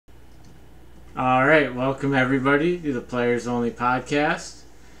All right, welcome everybody to the Players Only podcast.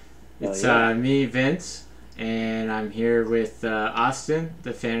 It's me, Vince, and I'm here with Austin,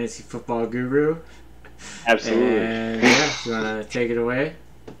 the fantasy football guru. Absolutely. And yeah, you want to take it away?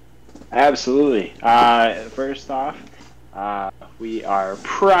 Absolutely. First off, we are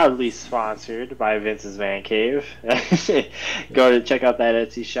proudly sponsored by Vince's Man Cave. Go to check out that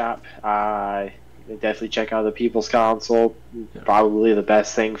Etsy shop. Definitely check out the People's Console. Probably the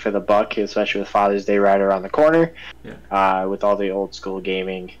best thing for the buck, especially with Father's Day right around the corner. Yeah. With all the old school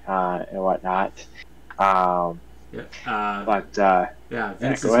gaming and whatnot.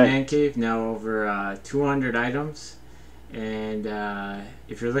 Vince's Man Cave, now over 200 items. And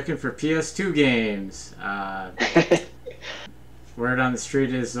if you're looking for PS2 games, word on the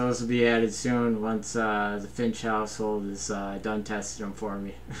street is those will be added soon once the Finch household is done testing them for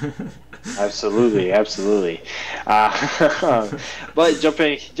me. Absolutely. But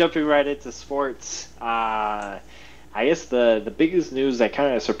jumping right into sports, I guess the biggest news that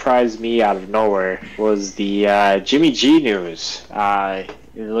kind of surprised me out of nowhere was the Jimmy G news. It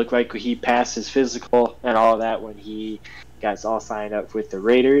looked like he passed his physical and all that when he got all signed up with the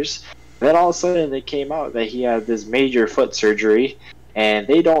Raiders. Then all of a sudden it came out that he had this major foot surgery, and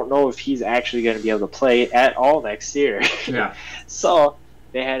they don't know if he's actually going to be able to play at all next year. Yeah. So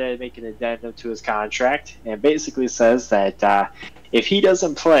they had to make an addendum to his contract, and basically says that if he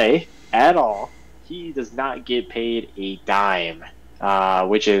doesn't play at all, he does not get paid a dime,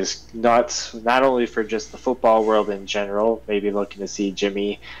 which is nuts, not only for just the football world in general, maybe looking to see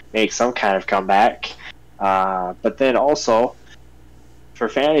Jimmy make some kind of comeback, but then also for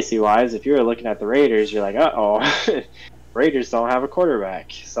fantasy-wise, if you're looking at the Raiders, you're like, uh-oh, Raiders don't have a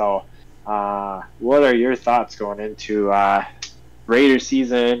quarterback. So what are your thoughts going into Raiders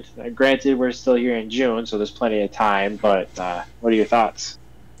season? Granted, we're still here in June, so there's plenty of time, but what are your thoughts?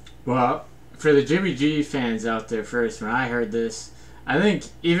 Well, for the Jimmy G fans out there first, when I heard this, I think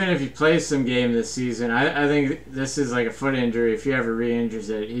even if he plays some game this season, I think this is like a foot injury. If he ever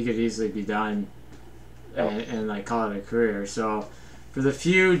re-injures it, he could easily be done and like call it a career. So for the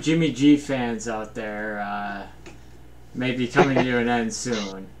few Jimmy G fans out there, maybe coming to an end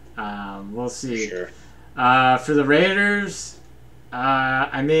soon. We'll see. Sure. For the Raiders,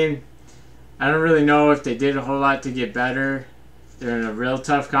 I mean, I don't really know if they did a whole lot to get better. They're in a real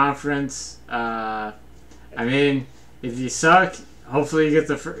tough conference. I mean, if you suck, hopefully you get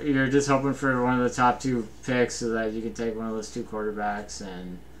you're just hoping for one of the top two picks so that you can take one of those two quarterbacks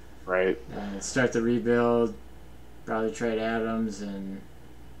and start the rebuild. Probably trade Adams and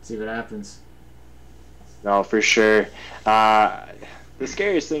see what happens. No, for sure. The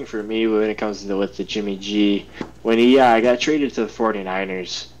scariest thing for me when it comes to with the Jimmy G, when he got traded to the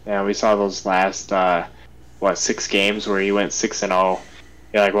 49ers, and we saw those last 6 games where he went 6-0.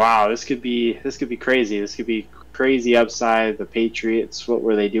 You're like, wow, this could be crazy. This could be crazy upside. The Patriots, what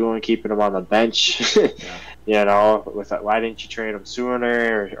were they doing, keeping him on the bench? You know, why didn't you trade him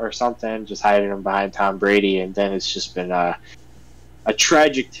sooner or something? Just hiding him behind Tom Brady, and then it's just been a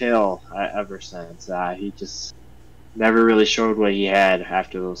tragic tale ever since. He just never really showed what he had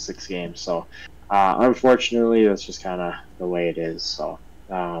after those 6 games. So, unfortunately, that's just kind of the way it is. So,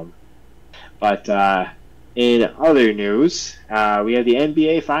 but in other news, we have the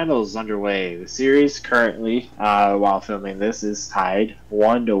NBA Finals underway. The series currently, while filming this, is tied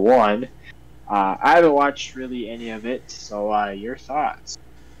 1-1. I haven't watched really any of it, so your thoughts?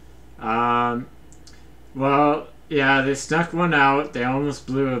 Well, yeah, they snuck one out. They almost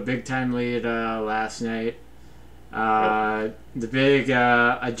blew a big-time lead last night. The big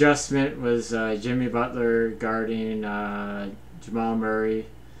adjustment was Jimmy Butler guarding Jamal Murray.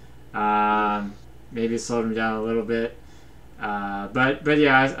 Maybe slowed him down a little bit. But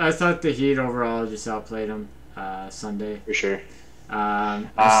yeah, I thought the Heat overall just outplayed them Sunday. For sure. I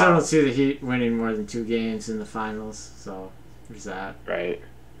still don't see the Heat winning more than 2 games in the finals, so there's that. Right.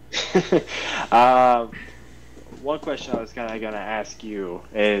 One question I was kind of going to ask you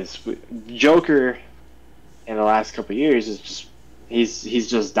is, Joker in the last couple of years is just he's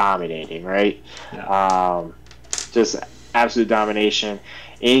just dominating, right? Yeah. Just absolute domination.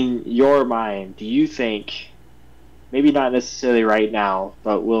 In your mind, do you think, maybe not necessarily right now,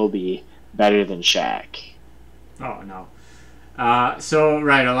 but will be better than Shaq? Oh, no.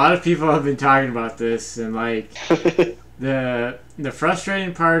 Right, a lot of people have been talking about this, and like the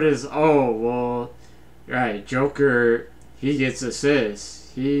frustrating part is, right, Joker, he gets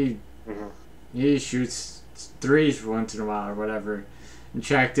assists, he shoots threes once in a while or whatever, and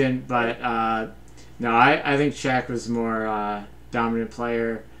Shaq didn't. But no, I think Shaq was more dominant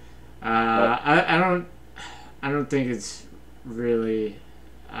player. I don't think it's really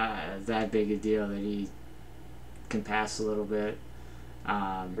that big a deal that he can pass a little bit.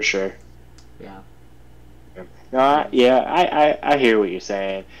 For sure. Yeah. No, yeah, I hear what you're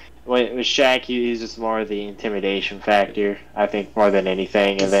saying. With Shaq, he's just more the intimidation factor, I think, more than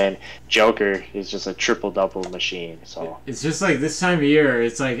anything. And then Joker is just a triple-double machine. So it's just like this time of year,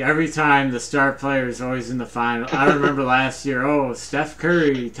 it's like every time the star player is always in the final. I remember last year, Steph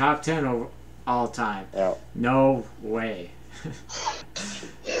Curry, top 10 all time. Yeah. No way.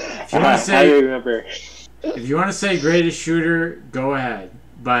 I remember. If you want to say greatest shooter, go ahead.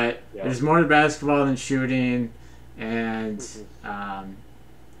 But there's more to basketball than shooting, and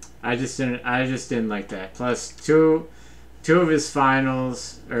I just didn't like that. Plus two of his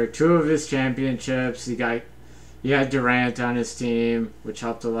finals or two of his championships, he had Durant on his team, which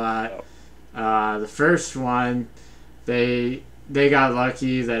helped a lot. The first one, they got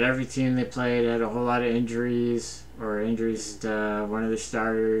lucky that every team they played had a whole lot of injuries to one of the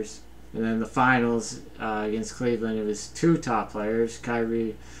starters. And then the finals against Cleveland, it was two top players,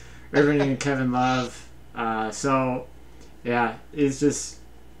 Kyrie Irving and Kevin Love. So, yeah, it's just,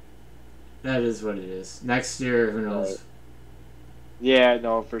 that is what it is. Next year, who knows? Yeah,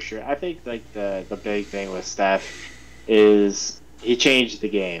 no, for sure. I think like the big thing with Steph is he changed the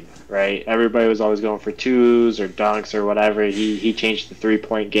game, right? Everybody was always going for twos or dunks or whatever. He changed the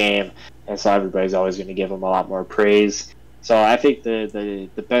 3-point game, and so everybody's always going to give him a lot more praise. So I think the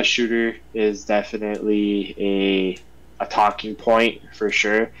best shooter is definitely a talking point for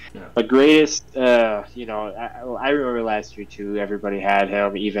sure. Yeah. But greatest, I remember last year too. Everybody had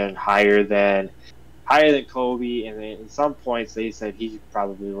him even higher than Kobe, and then at some points they said he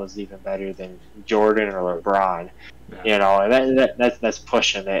probably was even better than Jordan or LeBron. Yeah. And that's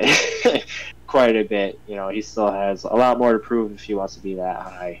pushing it quite a bit. He still has a lot more to prove if he wants to be that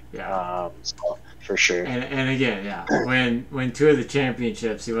high. Yeah. So for sure. And again, yeah, when two of the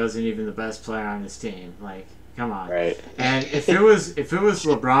championships, he wasn't even the best player on his team. Like, come on. Right. And if it was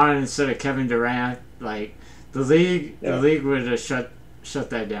LeBron instead of Kevin Durant, like the league would have shut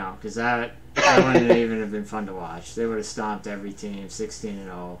that down, because that wouldn't even have been fun to watch. They would have stomped every team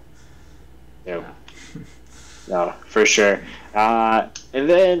 16-0. Yep. Yeah. No, for sure. And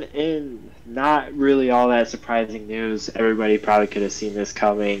then in not really all that surprising news, everybody probably could have seen this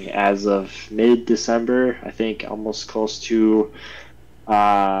coming as of mid-December, I think almost close to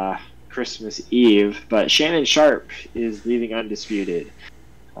Christmas Eve, but Shannon Sharp is leaving undisputed.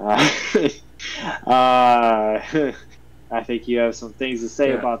 I think you have some things to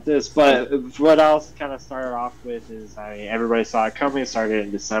say about this, but what I'll kind of start off with is, everybody saw it coming. It started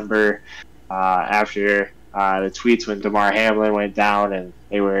in December after the tweets when DeMar Hamlin went down and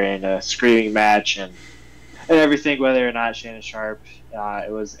they were in a screaming match and everything, whether or not Shannon Sharp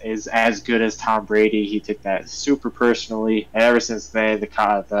is as good as Tom Brady. He took that super personally, and ever since then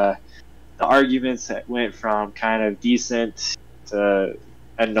the arguments went from kind of decent to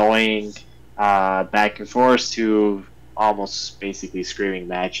annoying, back and forth, to almost basically screaming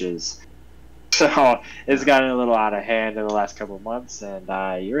matches. So it's gotten a little out of hand in the last couple of months. And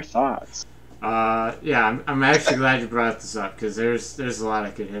your thoughts? I'm actually glad you brought this up, because there's a lot I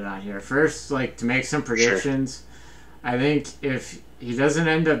could hit on here. First, like, to make some predictions, sure. I think if he doesn't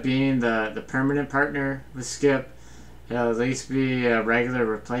end up being the permanent partner with Skip, he'll at least be a regular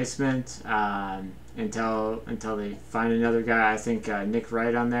replacement until they find another guy. I think Nick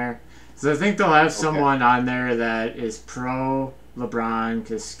Wright on there. So I think they'll have someone on there that is pro LeBron,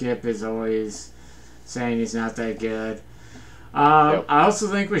 because Skip is always saying he's not that good. I also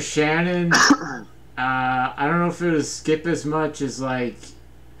think with Shannon, I don't know if it was Skip as much as, like,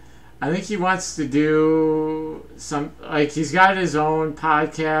 I think he wants to do some, like, he's got his own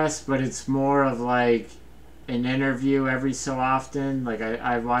podcast, but it's more of like an interview every so often. Like,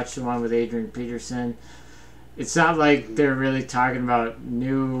 I watched the one with Adrian Peterson. It's not like they're really talking about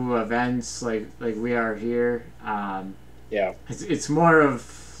new events like we are here. It's more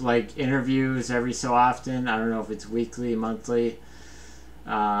of like interviews every so often. I don't know if it's weekly, monthly,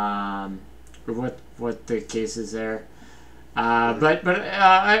 or what the case is there. But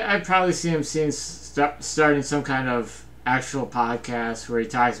I probably see him starting some kind of actual podcast where he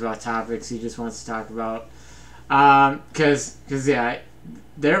talks about topics he just wants to talk about. Because there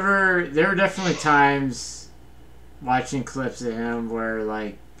were definitely times watching clips of him where,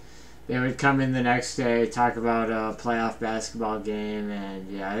 like, they would come in the next day, talk about a playoff basketball game, and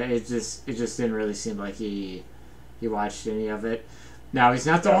it just didn't really seem like he watched any of it. Now, he's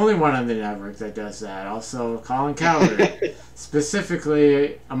not the only one on the network that does that. Also, Colin Cowherd,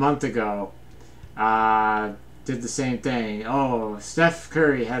 specifically a month ago, did the same thing. Oh, Steph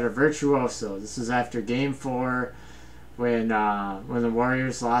Curry had a virtuoso. This was after Game 4 when the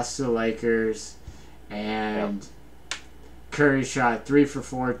Warriors lost to the Lakers, and Curry shot 3 for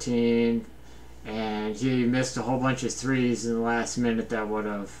 14, and he missed a whole bunch of threes in the last minute that would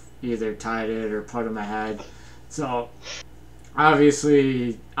have either tied it or put him ahead. So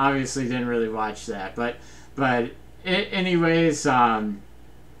obviously didn't really watch that, but anyways, yeah,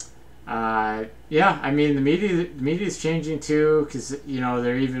 I mean the media's changing too, because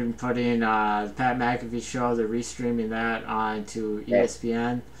they're even putting the Pat McAfee show, they're restreaming that onto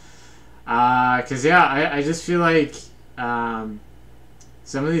ESPN. Because I just feel like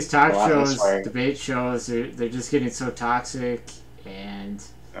some of these talk shows, debate shows, they're just getting so toxic and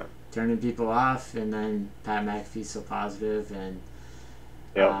turning people off, and then Pat McAfee's so positive, and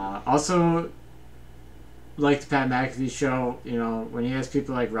also like the Pat McAfee show, when he has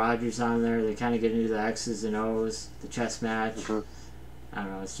people like Rogers on there, they kind of get into the X's and O's, the chess match. I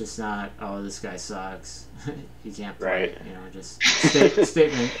don't know, it's just not, oh, this guy sucks, he can't play, just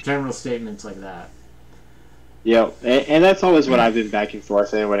general statements like that. Yeah, and that's always what I've been back and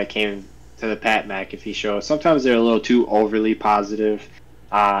forth in when it came to the Pat McAfee show. Sometimes they're a little too overly positive,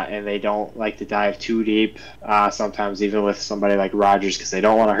 and they don't like to dive too deep. Sometimes even with somebody like Rogers, because they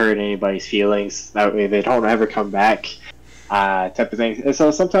don't want to hurt anybody's feelings. That way they don't ever come back, type of thing. And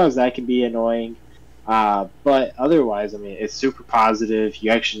so sometimes that can be annoying. But otherwise, I mean, it's super positive.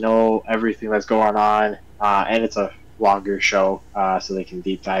 You actually know everything that's going on, and it's a longer show, so they can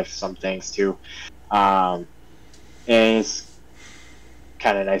deep dive some things too. And it's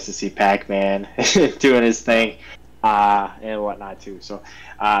kind of nice to see Pac-Man doing his thing, and whatnot too. So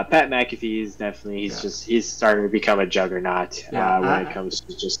Pat McAfee is definitely he's starting to become a juggernaut when it comes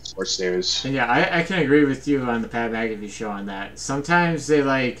to just sports news. And I can agree with you on the Pat McAfee show on that. Sometimes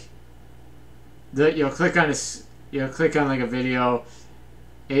they you'll click on like a video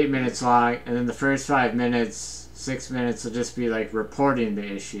 8 minutes long, and then the first 5 minutes, 6 minutes will just be like reporting the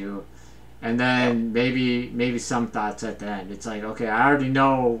issue. And then maybe some thoughts at the end. It's like, okay, I already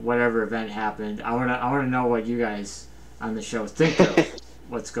know whatever event happened. I wanna know what you guys on the show think of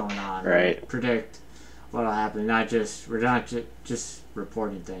what's going on. Right. Predict what'll happen. We're not just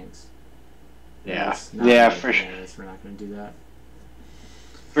reporting things. Yeah. For sure. We're not gonna do that.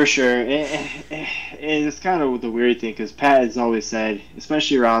 For sure. And it's kind of the weird thing, because Pat has always said,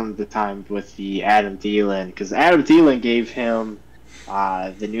 especially around the time with the Adam Thielen, because Adam Thielen gave him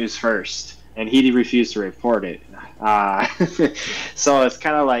the news first, and he refused to report it. So it's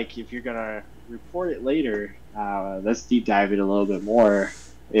kind of like, if you're gonna report it later, let's deep dive it a little bit more,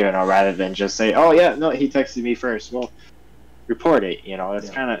 rather than just say, oh yeah, no, he texted me first. Well, report it.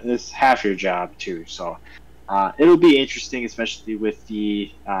 It's half your job too. So it'll be interesting, especially with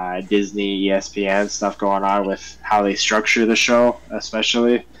the Disney, ESPN stuff going on, with how they structure the show,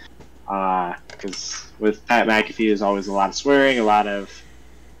 especially. Because with Pat McAfee, there's always a lot of swearing, a lot of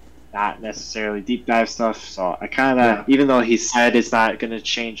not necessarily deep dive stuff. So I kind of, even though he said it's not going to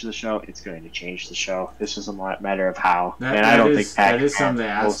change the show, it's going to change the show. It's just a matter of how. I don't think Pat that is something they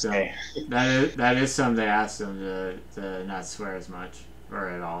asked him. That is something they asked him to not swear as much or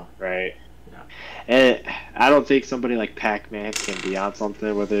at all. Right. Yeah. And I don't think somebody like Pac-Man can be on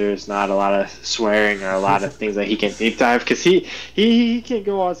something where there's not a lot of swearing or a lot of things that he can deep dive, because he can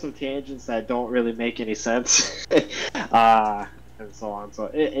go on some tangents that don't really make any sense, and so on. So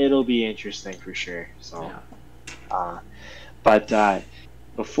it'll be interesting for sure. So, but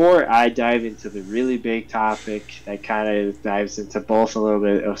before I dive into the really big topic that kind of dives into both a little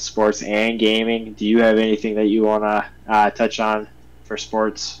bit of sports and gaming, do you have anything that you want to touch on for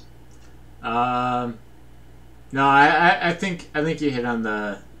sports? No, I think you hit on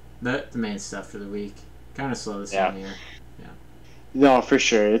the main stuff for the week. Kind of slow this one here. Yeah. No, for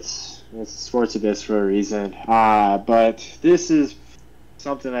sure. It's sports abyss for a reason. But this is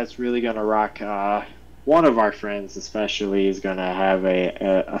something that's really gonna rock. One of our friends, especially, is gonna have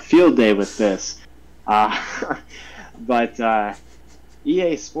a field day with this. But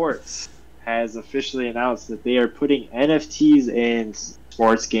EA Sports has officially announced that they are putting NFTs in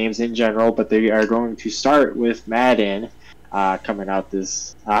sports games in general, but they are going to start with Madden coming out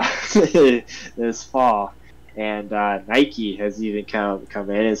this this fall. And Nike has even come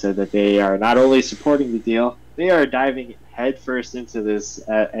in and said that they are not only supporting the deal, they are diving headfirst into this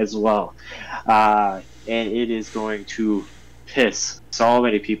as well. And it is going to piss so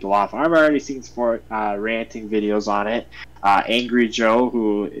many people off. I've already seen ranting videos on it. Angry Joe,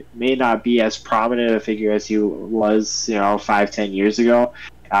 who may not be as prominent a figure as he was, 5-10 years ago,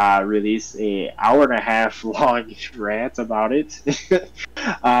 released a hour-and-a-half long rant about it.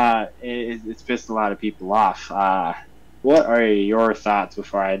 It's pissed a lot of people off. what are your thoughts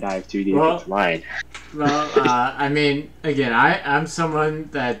before I dive too deep into mine? Well, I mean, again, I'm someone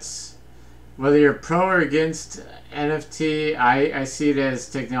that's, whether you're pro or against NFT, I see it as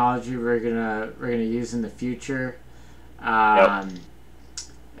technology we're gonna use in the future, Yep. um,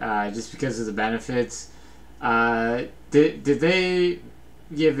 just because of the benefits. Did they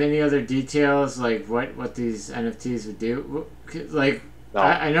give any other details, like what these NFTs would do? Like, No,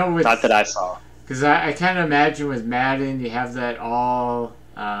 I know with, not that I saw. because I kind of imagine with Madden, you have that all,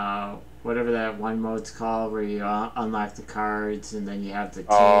 whatever that one mode's called, where you unlock the cards and then you have the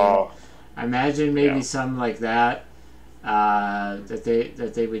team. Oh, I imagine maybe yeah. something like that,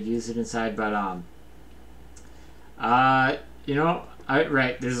 that they would use it inside. But right,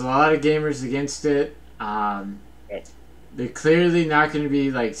 there's a lot of gamers against it. Yep. They're clearly not going to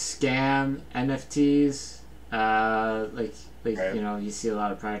be like scam NFTs. Like Right. you see a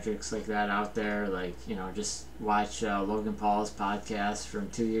lot of projects like that out there. Like, just watch Logan Paul's podcast from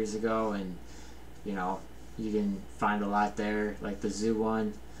 2 years ago, and you know you can find a lot there, like the zoo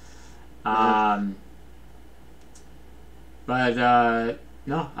one. Mhm. But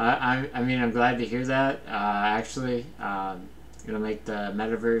no, I mean, I'm glad to hear that. Actually, it'll make the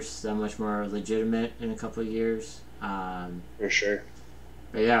metaverse that much more legitimate in a couple of years. For sure.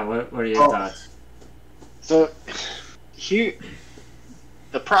 But yeah, what are your thoughts? So here,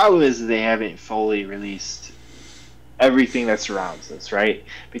 the problem is they haven't fully released everything that surrounds this, right?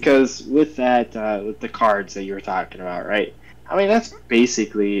 Because with that, with the cards that you were talking about, right? I mean, that's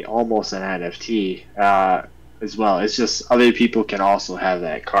basically almost an NFT as well. It's just other people can also have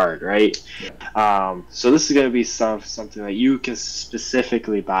that card, right? Yeah. So this is going to be something that you can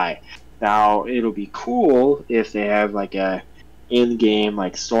specifically buy. Now, it'll be cool if they have like a in-game,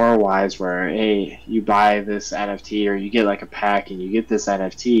 like store-wise, where, hey, you buy this NFT or you get like a pack and you get this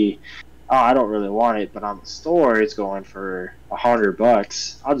NFT. Oh, I don't really want it, but on the store it's going for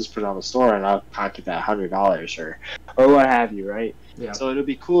 $100. I'll just put it on the store and I'll pocket that $100 or what have you, right? Yeah. So it'll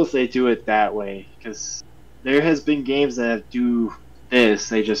be cool if they do it that way, because there has been games that do this,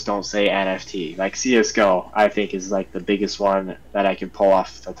 they just don't say NFT. Like CS:GO, I think is like the biggest one that I can pull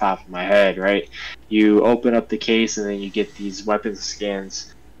off the top of my head, right? You open up the case and then you get these weapon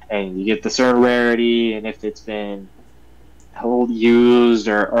skins, and you get the certain rarity, and if it's been used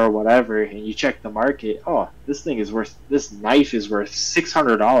or whatever, and you check the market, oh, this knife is worth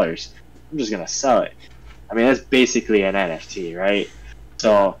 $600. I'm just gonna sell it. I mean, that's basically an NFT, right?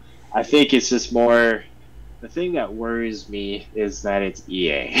 So I think it's just more. The thing that worries me is that it's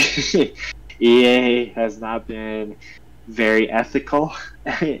EA. EA has not been very ethical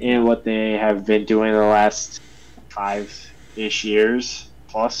in what they have been doing the last 5-ish years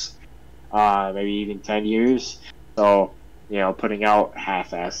plus, maybe even 10 years. So, putting out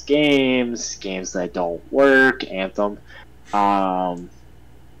half-assed games that don't work, Anthem.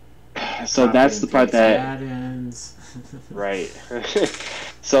 So that's the part that... Right.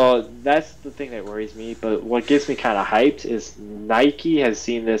 So that's the thing that worries me, but what gets me kind of hyped is Nike has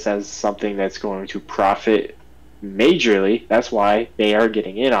seen this as something that's going to profit majorly. That's why they are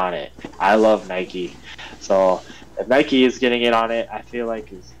getting in on it. I love Nike. So if Nike is getting in on it, I feel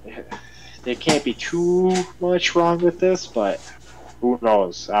like there can't be too much wrong with this, but who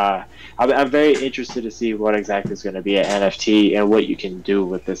knows? I'm very interested to see what exactly is going to be an NFT and what you can do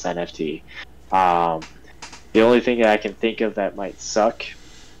with this NFT. The only thing that I can think of that might suck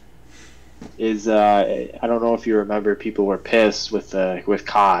is I don't know if you remember, people were pissed with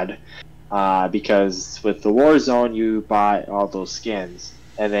COD because with the Warzone you bought all those skins,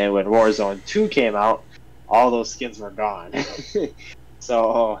 and then when Warzone 2 came out, all those skins were gone.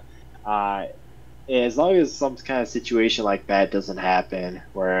 So as long as some kind of situation like that doesn't happen,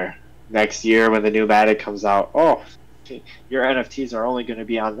 where next year when the new meta comes out, oh, your NFTs are only going to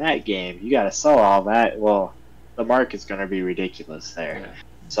be on that game, you got to sell all that, well, the market's going to be ridiculous there. Yeah.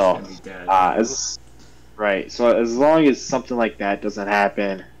 So, right. So as long as something like that doesn't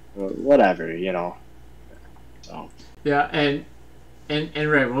happen, whatever, So. Yeah, and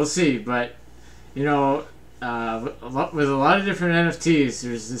right, we'll see. But with a lot of different NFTs,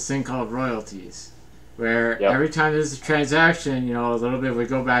 there's this thing called royalties, where every time there's a transaction, a little bit would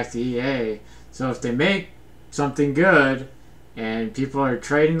go back to EA. So if they make something good, and people are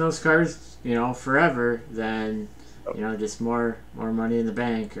trading those cards, forever, then just more money in the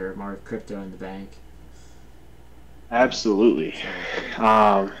bank, or more crypto in the bank. Absolutely.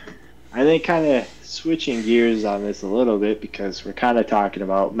 I think kind of switching gears on this a little bit, because we're kind of talking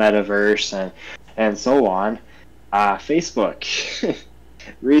about metaverse and so on. Facebook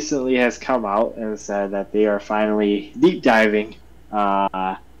recently has come out and said that they are finally deep diving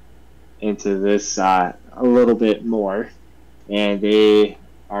into this a little bit more, and they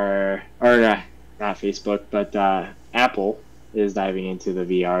are, or not Facebook, but Apple is diving into the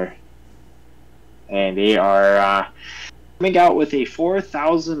VR, and they are coming out with a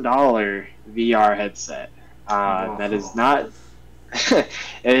 $4,000 VR headset. That is not.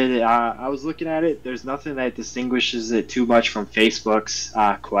 And I was looking at it. There's nothing that distinguishes it too much from Facebook's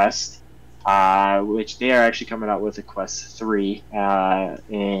Quest, which they are actually coming out with a Quest 3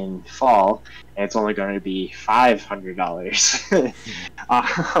 in fall, and it's only going to be $500.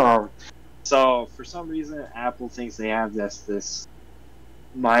 So for some reason, Apple thinks they have this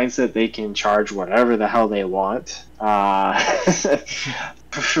mindset they can charge whatever the hell they want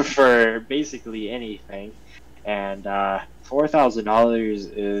for basically anything, and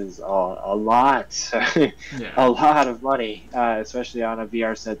 $4,000 is a lot, a lot of money, especially on a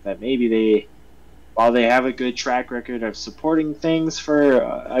VR set that maybe while they have a good track record of supporting things for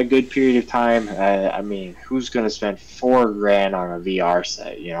a good period of time. I mean, who's gonna spend $4,000 on a VR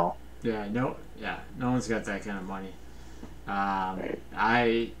set? You know? No one's got that kind of money. Right.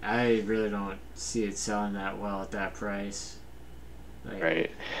 I really don't see it selling that well at that price. Like,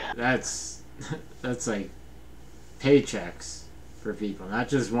 Right. That's like paychecks for people, not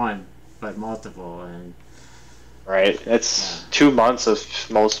just one, but multiple, and Right. That's 2 months of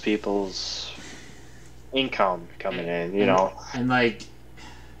most people's income coming in. You know. And like,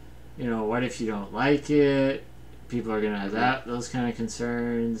 what if you don't like it? People are gonna have those kind of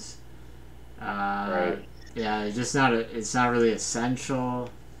concerns. Right. Yeah, it's not really essential.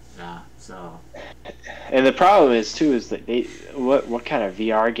 Yeah, so. And the problem is that what kind of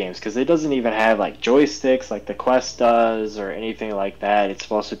VR games? Because it doesn't even have like joysticks like the Quest does or anything like that. It's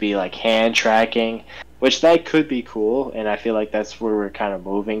supposed to be like hand tracking, which that could be cool. And I feel like that's where we're kind of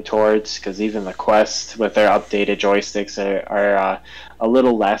moving towards. Because even the Quest with their updated joysticks are a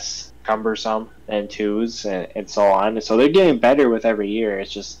little less cumbersome than 2s and so on. So they're getting better with every year.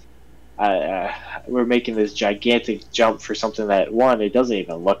 It's just. We're making this gigantic jump for something that, one, it doesn't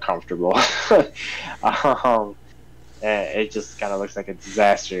even look comfortable. It just kind of looks like a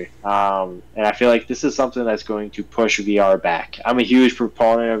disaster. And I feel like this is something that's going to push VR back. I'm a huge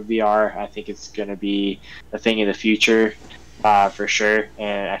proponent of VR. I think it's going to be a thing in the future, for sure.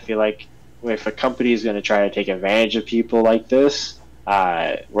 And I feel like if a company is going to try to take advantage of people like this,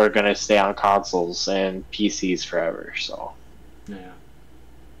 we're going to stay on consoles and PCs forever. So. Yeah.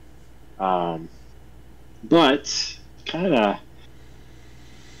 But kind of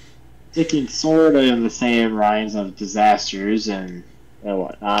taking sort of in the same lines of disasters and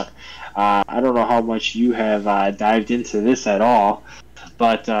whatnot. I don't know how much you have dived into this at all,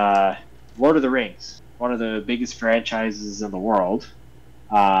 but Lord of the Rings, one of the biggest franchises in the world,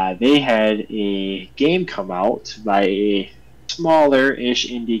 they had a game come out by a smaller-ish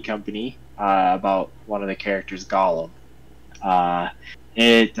indie company about one of the characters, Gollum.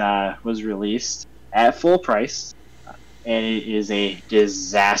 It was released at full price, and it is a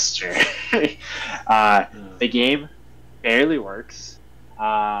disaster. The game barely works.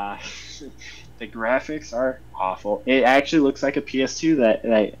 The graphics are awful. It actually looks like a PS2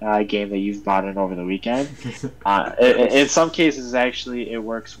 that game that you've bought in over the weekend. In some cases, actually, it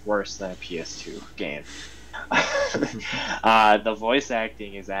works worse than a PS2 game. The voice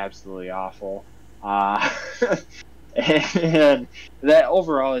acting is absolutely awful. And that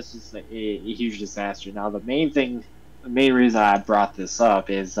overall is just a huge disaster. Now, the main reason I brought this up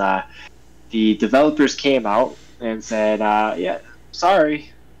is the developers came out and said, yeah,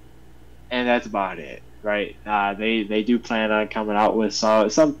 sorry. And that's about it, right? They do plan on coming out with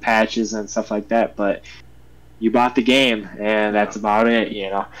some patches and stuff like that, but you bought the game, and that's about it,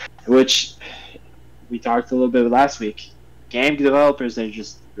 which we talked a little bit last week. Game developers, they're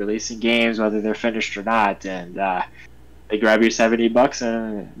just releasing games whether they're finished or not, and they grab your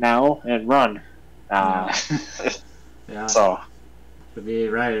 $70 now and run. Yeah. So could be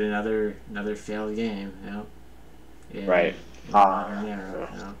right, another failed game. Right. Modern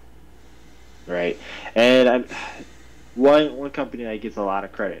era, Right. And one company that gets a lot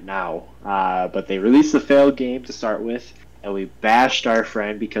of credit now, but they released the failed game to start with, and we bashed our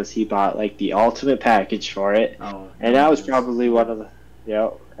friend because he bought like the ultimate package for it, and that was probably one of the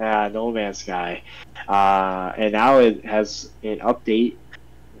No Man's Sky, and now it has an update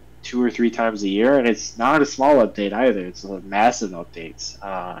 2 or 3 times a year, and it's not a small update either. It's a massive updates.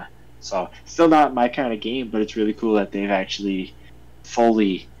 So still not my kind of game, but it's really cool that they've actually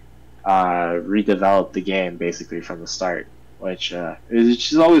fully redeveloped the game basically from the start, which is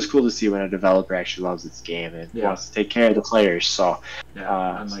just always cool to see when a developer actually loves its game and wants to take care of the players. So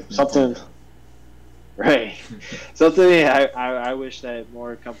something. Right. Something I wish that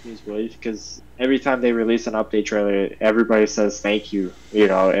more companies would, because every time they release an update trailer, everybody says thank you, in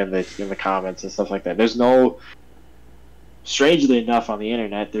the comments and stuff like that. There's no, strangely enough, on the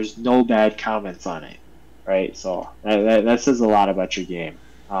internet, there's no bad comments on it, right? So that says a lot about your game,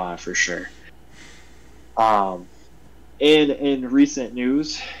 for sure. In recent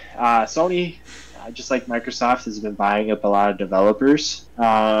news, Sony, just like Microsoft, has been buying up a lot of developers.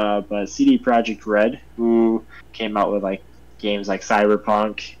 But CD Projekt Red, who came out with like games like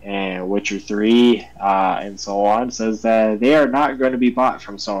Cyberpunk and Witcher 3 and so on, says that they are not going to be bought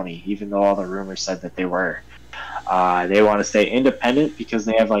from Sony, even though all the rumors said that they were. They want to stay independent because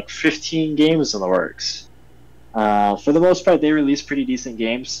they have like 15 games in the works. For the most part, they release pretty decent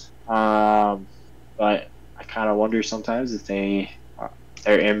games. But I kind of wonder sometimes if their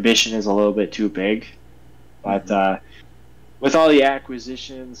ambition is a little bit too big. But with all the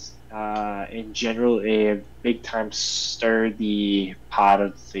acquisitions in general, they have big time stirred the pot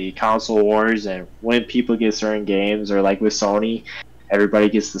of the console wars. And when people get certain games, or like with Sony, everybody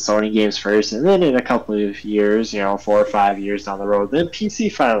gets the Sony games first, and then in a couple of years, 4 or 5 years down the road, then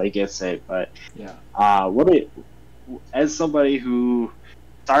PC finally gets it. But yeah, as somebody who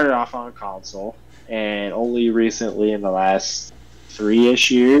started off on console, and only recently in the last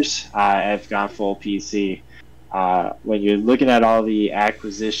 3-ish years, I've gone full PC. When you're looking at all the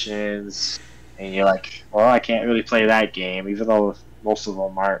acquisitions, and you're like, well, I can't really play that game, even though most of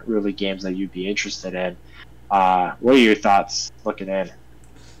them aren't really games that you'd be interested in. What are your thoughts looking in?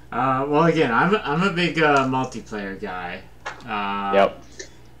 Well, again, I'm a big multiplayer guy. Yep.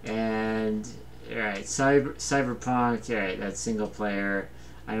 And alright, Cyberpunk, alright, that's single player.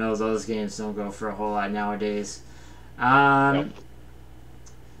 I know those games don't go for a whole lot nowadays. Yep.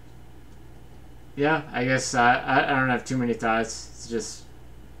 Yeah, I guess I don't have too many thoughts. It's just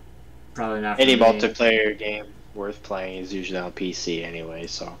probably not for Any me. multiplayer game worth playing is usually on PC anyway.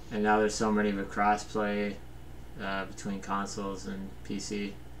 So. And now there's so many with crossplay between consoles and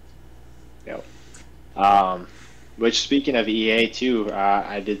PC. Yep. Which, speaking of EA too,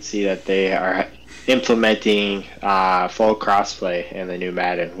 I did see that they are implementing full crossplay in the new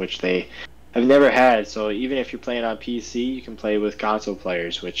Madden, which they have never had. So even if you're playing on PC, you can play with console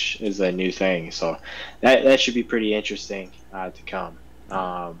players, which is a new thing. So that should be pretty interesting to come.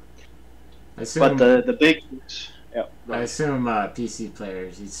 But the big, I assume PC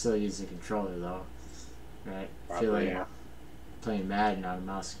players, you'd still use the controller though, right? Probably, I feel like playing Madden on a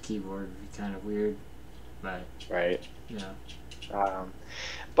mouse and keyboard would be kind of weird, but right. Yeah.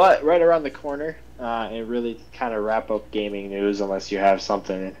 But right around the corner, and really kind of wrap up gaming news, unless you have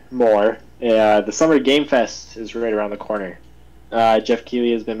something more. The Summer Game Fest is right around the corner. Jeff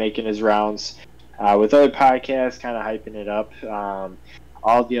Keighley has been making his rounds with other podcasts, kind of hyping it up.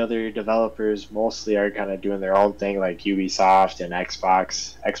 All the other developers mostly are kind of doing their own thing, like Ubisoft and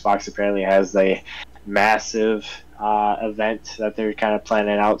Xbox. Xbox apparently has a massive event that they're kind of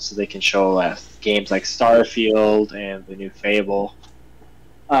planning out so they can show games like Starfield and the new Fable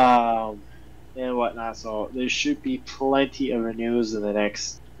and whatnot. So there should be plenty of news in the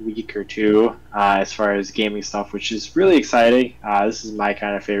next week or two as far as gaming stuff, which is really exciting. This is my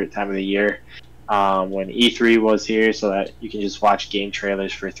kind of favorite time of the year. When E3 was here, so that you can just watch game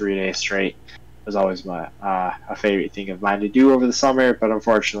trailers for 3 days straight, was always my a favorite thing of mine to do over the summer. But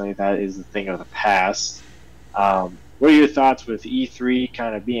unfortunately, that is the thing of the past. What are your thoughts with E3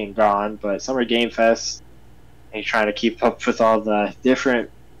 kind of being gone, but Summer Game Fest, and trying to keep up with all the different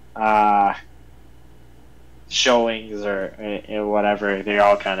showings and whatever? They're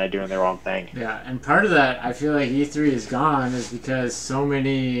all kind of doing their own thing. Yeah, and part of that, I feel like E3 is gone, is because so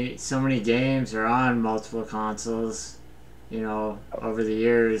many games are on multiple consoles. Over the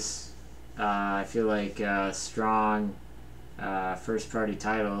years, I feel like strong first-party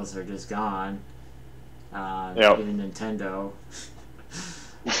titles are just gone. Even Nintendo.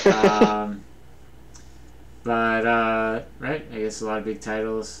 Right, I guess a lot of big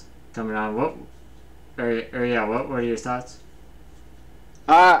titles coming on. What are your thoughts?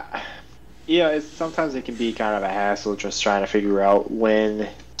 Sometimes it can be kind of a hassle just trying to figure out when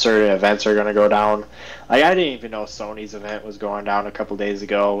certain events are going to go down. Like, I didn't even know Sony's event was going down a couple days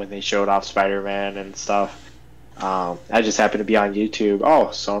ago when they showed off Spider-Man and stuff. I just happened to be on YouTube. Oh,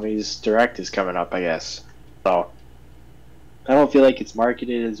 Sony's Direct is coming up, I guess. So I don't feel like it's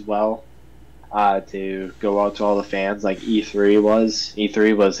marketed as well to go out to all the fans like E3 was.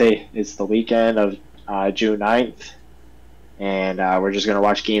 E3 was, hey, it's the weekend of June 9th, and we're just going to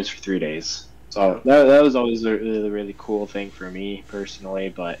watch games for 3 days. So that was always a really, really cool thing for me personally,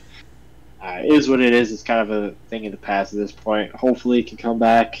 but it is what it is. It's kind of a thing in the past at this point. Hopefully it can come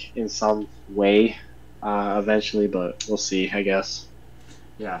back in some way. eventually, but we'll see, I guess.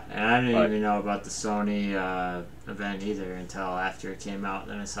 Yeah, and I didn't But even know about the Sony event either until after it came out.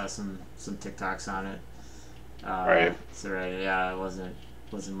 Then I saw some TikToks on it. right, So right, yeah, it wasn't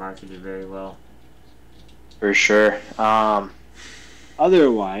marketed very well. for sure.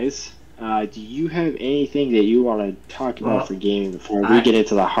 Otherwise, do you have anything that you want to talk about Well, for gaming before we I get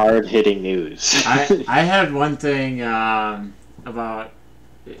into the hard hitting news? I had one thing about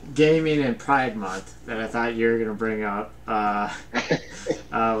gaming and Pride Month that I thought you were gonna bring up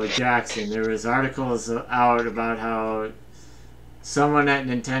with Jackson. There was articles out about how someone at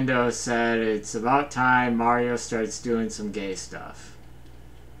Nintendo said it's about time Mario starts doing some gay stuff.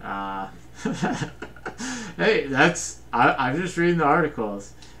 Uh, hey, I'm just reading the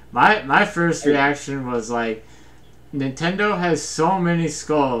articles. My first reaction was like, Nintendo has so many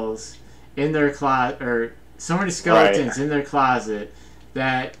skulls in their closet, or so many skeletons in their closet,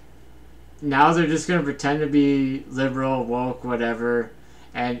 that now they're just gonna pretend to be liberal, woke, whatever,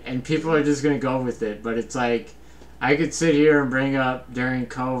 and people are just gonna go with it. But it's like, I could sit here and bring up during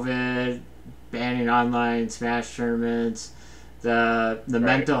COVID, banning online Smash tournaments, the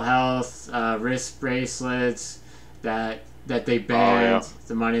mental health wrist bracelets that they banned,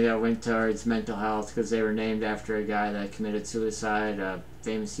 the money that went towards mental health because they were named after a guy that committed suicide, a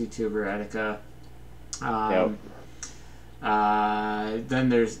famous YouTuber, Etika. Then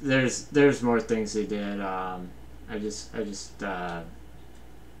there's more things they did.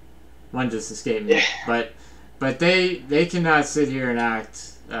 One just escaped me. But they cannot sit here and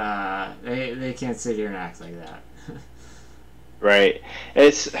act. They can't sit here and act like that. Right.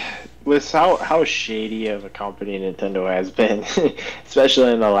 It's with how shady of a company Nintendo has been,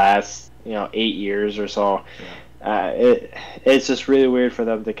 especially in the last 8 years or so. It's just really weird for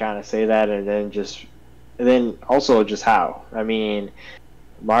them to kind of say that, and then also just how. I mean,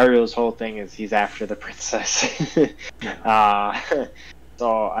 Mario's whole thing is he's after the princess. So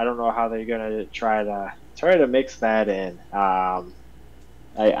I don't know how they're gonna try to mix that in. I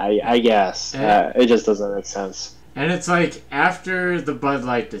guess it just doesn't make sense. And it's like, after the Bud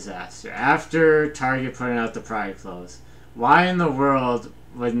Light disaster, after Target putting out the Pride clothes, why in the world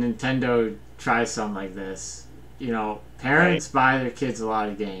would Nintendo try something like this? Parents buy their kids a lot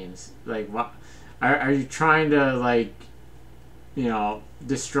of games. Like, what are you trying to,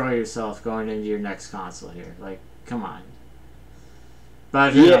 destroy yourself going into your next console here? Like, come on.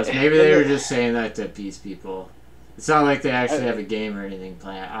 But who knows? Maybe they were just saying that to appease people. It's not like they actually have a game or anything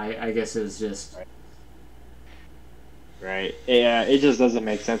planned. I guess it was just... Right. Yeah, it just doesn't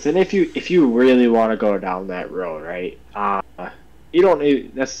make sense. And if you really want to go down that road, right? You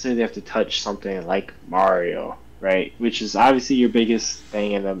don't necessarily have to touch something like Mario, right? Which is obviously your biggest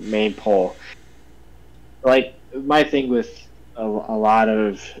thing in the main poll. Like, my thing with a lot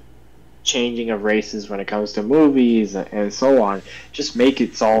of changing of races when it comes to movies and so on, just make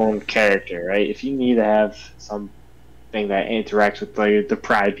its own character, right? If you need to have something that interacts with the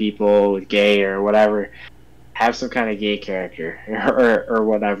pride people, with gay or whatever, have some kind of gay character or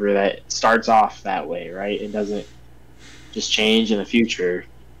whatever that starts off that way, right? It doesn't just change in the future,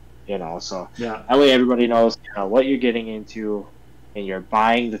 so yeah. That way everybody knows what you're getting into, and you're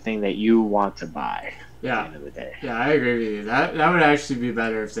buying the thing that you want to buy at the end of the day. Yeah, I agree with you. That would actually be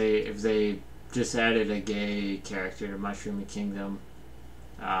better if they just added a gay character to Mushroom Kingdom.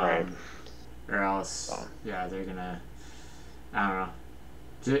 Right. Or else, they're gonna, I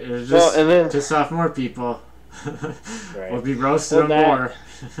don't know. Just off more people. We'll be roasting them more.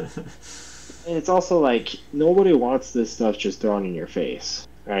 And it's also like, nobody wants this stuff just thrown in your face,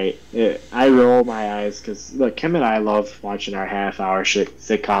 right? I roll my eyes because, look, Kim and I love watching our half-hour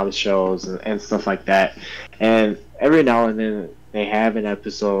sitcom shows and stuff like that. And every now and then they have an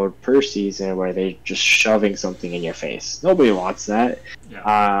episode per season where they're just shoving something in your face. Nobody wants that.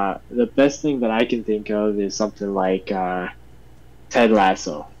 Yeah. The best thing that I can think of is something like Ted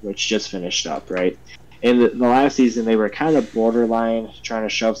Lasso, which just finished up, right? In the last season, they were kind of borderline trying to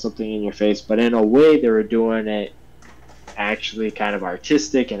shove something in your face, but in a way, they were doing it actually kind of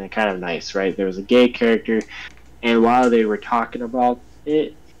artistic and kind of nice, right? There was a gay character, and while they were talking about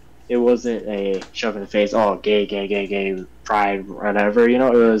it, it wasn't a shove in the face, oh, gay, pride, whatever, It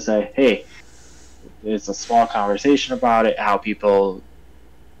was a, hey, it's a small conversation about it, how people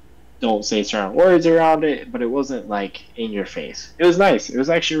don't say certain words around it, but it wasn't like in your face. It was nice. It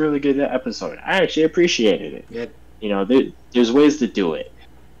was actually a really good episode. I actually appreciated it. Yeah. There's ways to do it.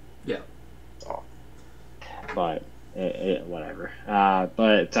 Yeah. So, but whatever.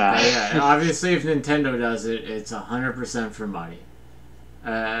 Obviously, if Nintendo does it, it's 100% for money.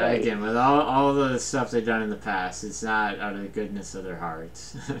 Again, with all the stuff they've done in the past, it's not out of the goodness of their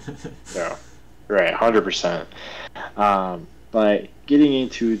hearts. Yeah. Right, 100%. But getting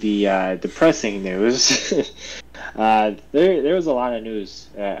into the depressing news, there was a lot of news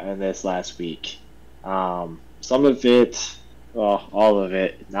in this last week. Some of it, well, all of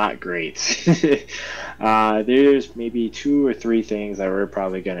it, not great. There's maybe two or three things that we're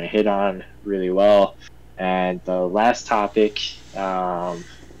probably going to hit on really well. And the last topic, I'll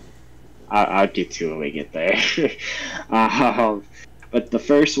get to when we get there. But the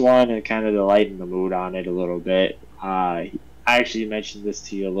first one, and kind of to lighten the mood on it a little bit, I actually mentioned this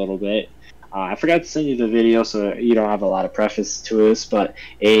to you a little bit. I forgot to send you the video, so you don't have a lot of preface to this, but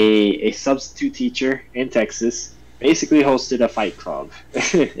a substitute teacher in Texas basically hosted a fight club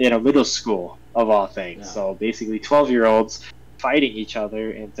in a middle school, of all things. Yeah. So basically 12-year-olds fighting each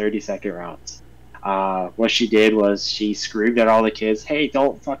other in 30-second rounds. What she did was she screamed at all the kids, "Hey,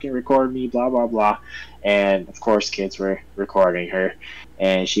 don't fucking record me, blah, blah, blah." And, of course, kids were recording her.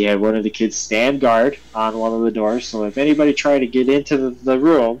 And she had one of the kids stand guard on one of the doors, so if anybody tried to get into the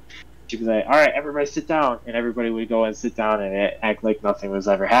room, she'd be like, "All right, everybody sit down." And everybody would go and sit down and act like nothing was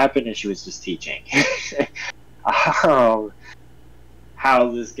ever happened, and she was just teaching. How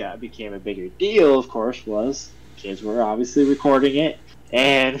this became a bigger deal, of course, was kids were obviously recording it.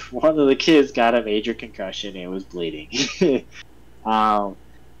 And one of the kids got a major concussion and was bleeding. How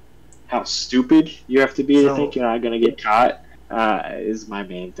stupid you have to be to think you're not going to get caught is my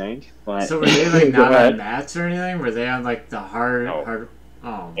main thing. But so were they like not on mats or anything? Were they on like the hard?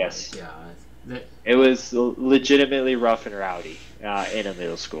 Oh yes. My God. It was legitimately rough and rowdy in a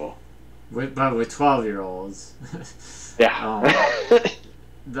middle school. But with 12-year-olds. Yeah.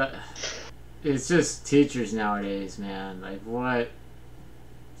 It's just teachers nowadays, man. Like what?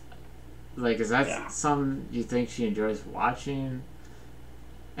 Like, is that something you think she enjoys watching?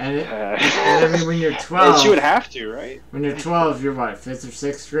 And I mean, when you're 12... And she would have to, right? When you're 12, you're what, 5th or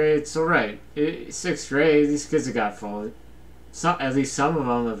 6th grade? So, right. 6th grade, these kids have got phones. At least some of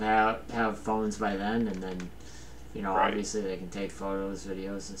them have phones by then, and then, you know, obviously they can take photos,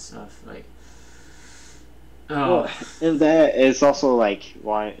 videos, and stuff. Like... Well, and that is also like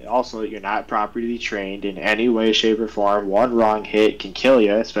why. Also, you're not properly trained in any way, shape, or form. One wrong hit can kill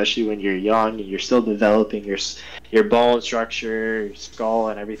you, especially when you're young and you're still developing your bone structure, your skull,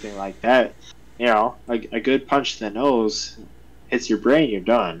 and everything like that. You know, a good punch to the nose hits your brain, you're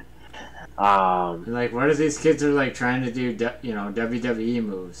done. Like, what if these kids are like trying to do, WWE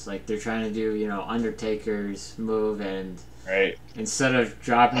moves? Like they're trying to do, Undertaker's move, and instead of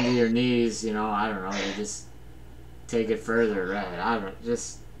dropping to your knees, I don't know, they just take it further, right? I don't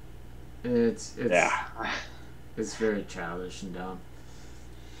just it's very childish and dumb.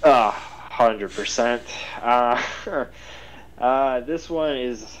 100%. This one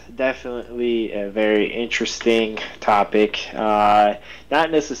is definitely a very interesting topic. Not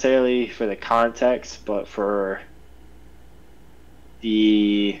necessarily for the context, but for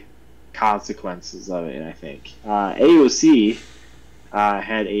the consequences of it, I think. AOC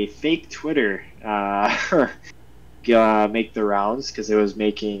had a fake Twitter make the rounds because it was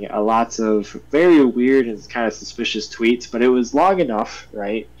making lots of very weird and kind of suspicious tweets, but it was long enough,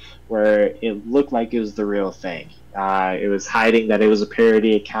 right, where it looked like it was the real thing. It was hiding that it was a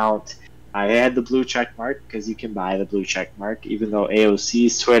parody account. I had the blue check mark because you can buy the blue check mark, even though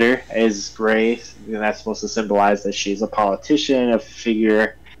AOC's Twitter is gray, and that's supposed to symbolize that she's a politician, a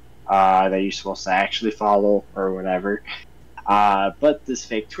figure that you're supposed to actually follow or whatever. But this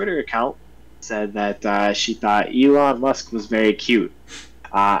fake Twitter account said that she thought Elon Musk was very cute.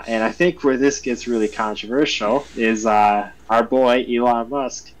 And I think where this gets really controversial is our boy Elon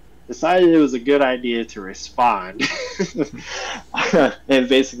Musk decided it was a good idea to respond and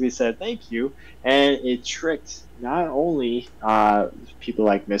basically said thank you, and it tricked not only people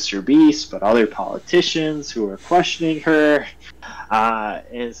like Mr. Beast but other politicians who were questioning her,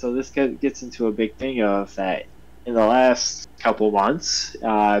 and so this gets into a big thing of that in the last couple months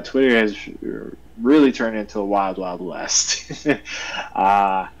Twitter has really turned into a wild west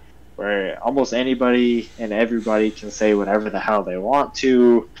where almost anybody and everybody can say whatever the hell they want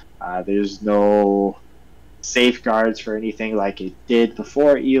to. There's no safeguards for anything like it did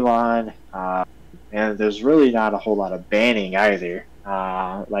before Elon, and there's really not a whole lot of banning either,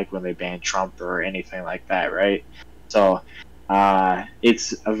 like when they banned Trump or anything like that, right? So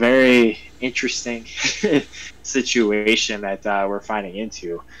it's a very interesting situation that we're finding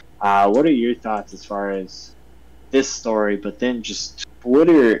into. What are your thoughts as far as this story, but then just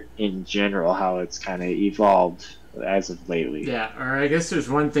Twitter in general, how it's kind of evolved as of lately? Yeah, or I guess there's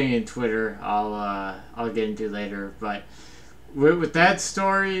one thing in Twitter I'll get into later, but with that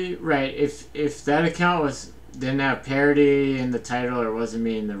story, right? If that account didn't have parity in the title or wasn't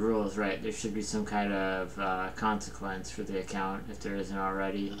meeting the rules, right, there should be some kind of consequence for the account if there isn't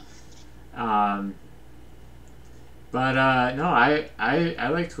already. But no, I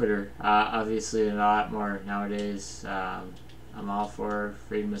like Twitter. Obviously, a lot more nowadays. I'm all for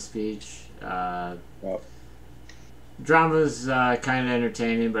freedom of speech. Yep. Drama's kind of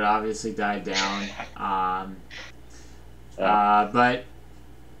entertaining, but obviously died down. But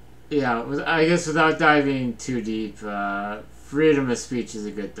yeah, I guess without diving too deep, freedom of speech is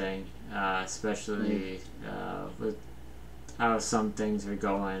a good thing, especially with how some things are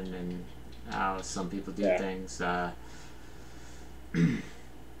going and how some people do things.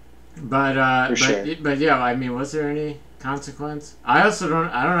 But yeah, I mean, was there any consequence? I don't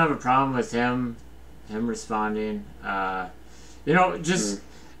have a problem with him responding. Just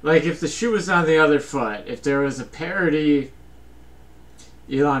like if the shoe was on the other foot, if there was a parody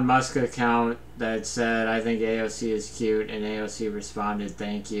Elon Musk account that said, I think AOC is cute, and AOC responded,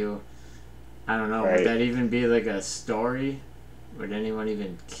 thank you. I don't know, would that even be like a story? Would anyone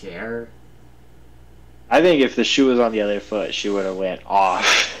even care? I think if the shoe was on the other foot, she would have went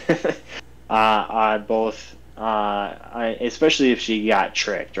off on both, especially if she got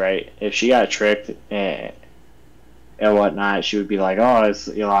tricked, right? If she got tricked and whatnot, she would be like, oh, it's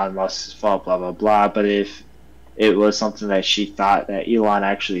Elon Musk's fault, blah, blah, blah. But if it was something that she thought that Elon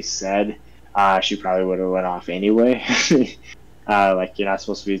actually said, she probably would have went off anyway. Like, you're not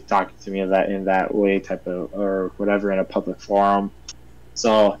supposed to be talking to me in that way, type of, or whatever, in a public forum.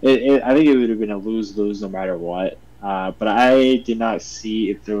 So I think it would have been a lose-lose no matter what. But I did not see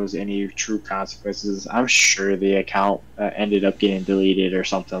if there was any true consequences. I'm sure the account ended up getting deleted or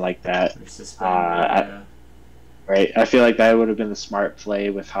something like that. Right. I feel like that would have been the smart play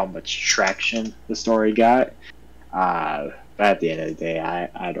with how much traction the story got. But at the end of the day,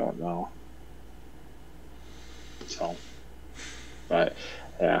 I don't know. So, but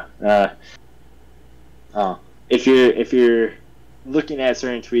yeah. If you're looking at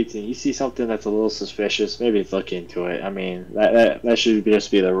certain tweets and you see something that's a little suspicious, maybe look into it. I mean, that should just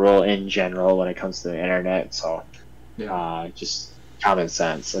be the rule in general when it comes to the internet. So, just common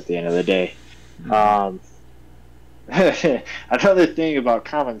sense at the end of the day. Mm-hmm. Another thing about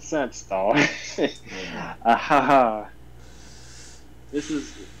common sense, though, this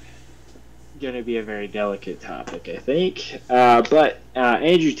is going to be a very delicate topic, I think. But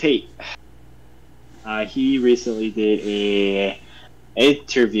Andrew Tate, he recently did an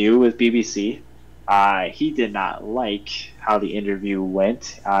interview with BBC. He did not like how the interview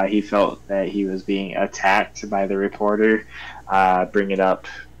went. He felt that he was being attacked by the reporter, bringing up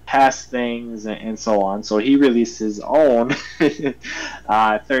past things and so on. So he released his own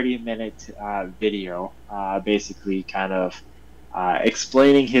 30-minute video, basically kind of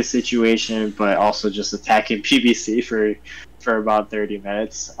explaining his situation, but also just attacking BBC for about 30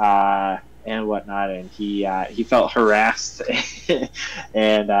 minutes and whatnot. And he felt harassed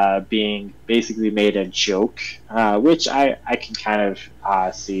and being basically made a joke, which I can kind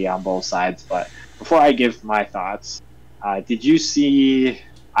of see on both sides. But before I give my thoughts, did you see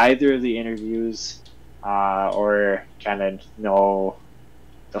either of the interviews or kind of know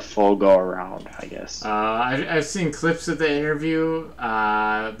the full go around, I guess? I've seen clips of the interview,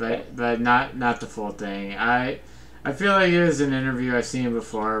 but not the full thing. I feel like it was an interview I've seen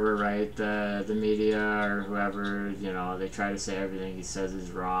before where, right, the media or whoever, they try to say everything he says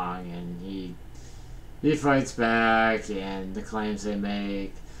is wrong, and he fights back, and the claims they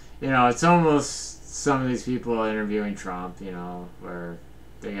make, it's almost some of these people interviewing Trump, where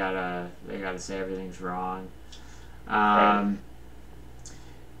they gotta say everything's wrong. I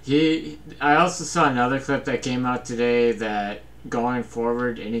also saw another clip that came out today that going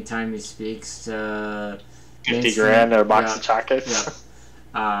forward, anytime he speaks to 50 grand or a box of chocolates.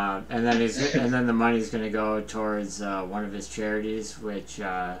 Yeah. And then the money's going to go towards one of his charities, which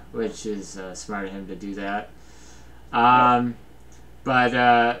is smart of him to do that. But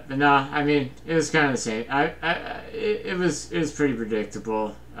no, I mean, it was kind of the same. It was pretty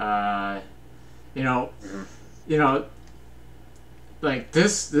predictable. Like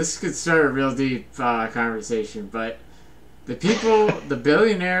this could start a real deep conversation, but the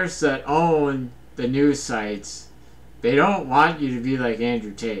billionaires that own the news sites, they don't want you to be like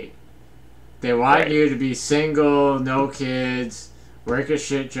Andrew Tate. They want you to be single, no kids, work a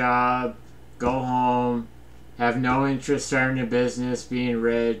shit job, go home, have no interest starting a business, being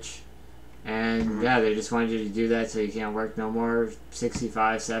rich, and they just want you to do that so you can't work no more,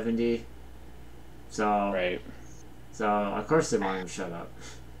 65, 70. So of course they want him to shut up.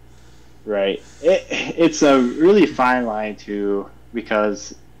 Right. It's a really fine line too,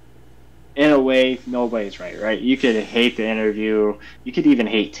 because in a way, nobody's right? You could hate the interview. You could even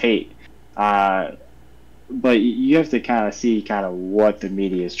hate Tate. But you have to kind of see kind of what the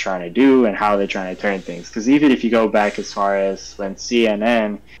media is trying to do and how they're trying to turn things. Because even if you go back as far as when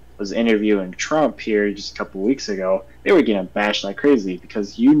CNN was interviewing Trump here just a couple weeks ago, they were getting bashed like crazy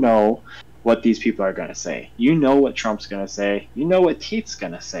because you know what these people are going to say. You know what Trump's going to say. You know what Tate's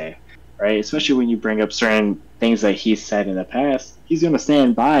going to say, right? Especially when you bring up certain things that he's said in the past. He's going to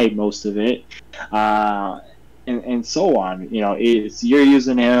stand by most of it, and so on. You know, you're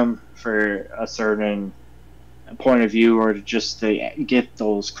using him for a certain point of view or just to get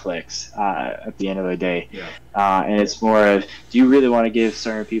those clicks at the end of the day. Yeah. And it's more of, do you really want to give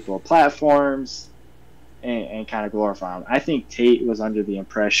certain people platforms and kind of glorify them? I think Tate was under the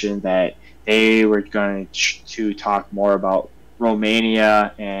impression that they were going to talk more about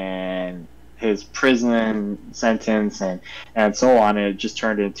Romania and his prison sentence and so on, and it just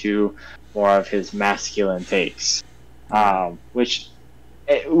turned into more of his masculine takes, which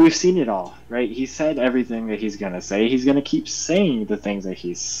we've seen it all, right? He said everything that he's going to say. He's going to keep saying the things that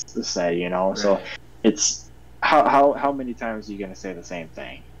he's said, you know? Right. So it's how many times are you going to say the same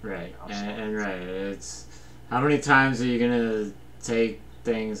thing? Right. And right. It's how many times are you going to take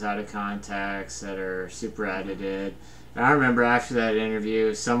things out of context that are super edited? And I remember after that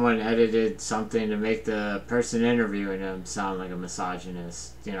interview, someone edited something to make the person interviewing him sound like a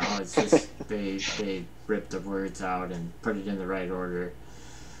misogynist. You know, it's just they ripped the words out and put it in the right order.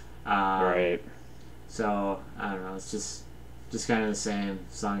 Right. So I don't know. It's just kind of the same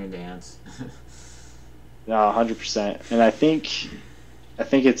song and dance. No, 100%. And I think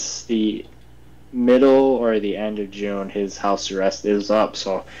it's the middle or the end of June. His house arrest is up,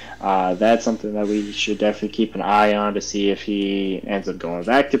 so that's something that we should definitely keep an eye on to see if he ends up going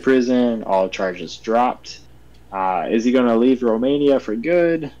back to prison. All charges dropped. Is he going to leave Romania for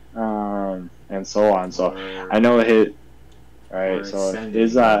good? And so on. So I know his. Right, so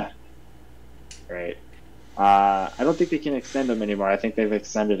is right. I don't think they can extend them anymore. I think they've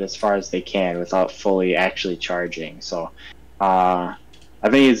extended as far as they can without fully actually charging. So I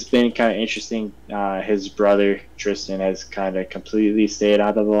think it's been kind of interesting. His brother Tristan has kind of completely stayed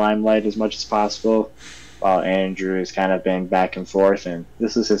out of the limelight as much as possible, while Andrew has kind of been back and forth. And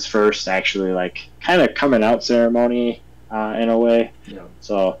this is his first actually like kind of coming out ceremony in a way. Yeah.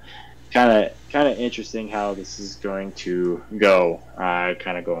 So kind of interesting how this is going to go,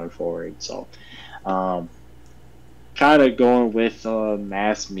 kind of going forward. So, kind of going with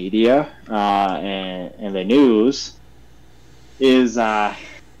mass media and the news is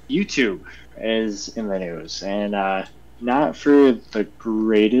YouTube is in the news, and not for the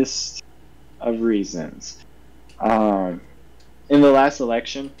greatest of reasons. In the last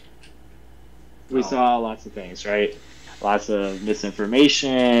election, we saw lots of things, right? Lots of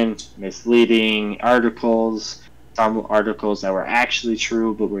misinformation, misleading articles, some articles that were actually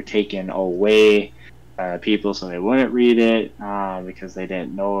true but were taken away by people so they wouldn't read it because they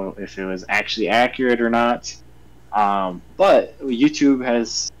didn't know if it was actually accurate or not. But YouTube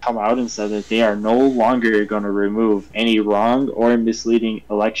has come out and said that they are no longer going to remove any wrong or misleading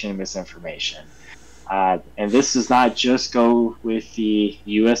election misinformation. And this does not just go with the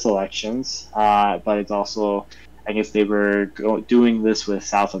U.S. elections, but it's also, I guess they were doing this with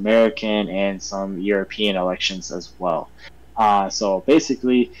South American and some European elections as well. So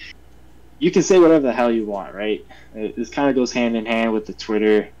basically, you can say whatever the hell you want, right? This kind of goes hand in hand with the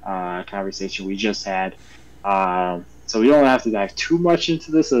Twitter conversation we just had. So we don't have to dive too much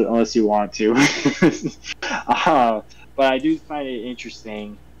into this unless you want to. But I do find it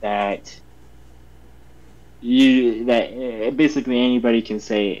interesting that basically anybody can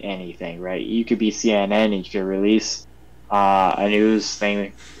say anything, right? You could be CNN and you could release a news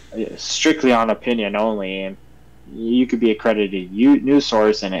thing strictly on opinion only, and you could be a credited news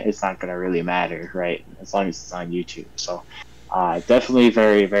source, and it's not going to really matter, right? As long as it's on YouTube. So definitely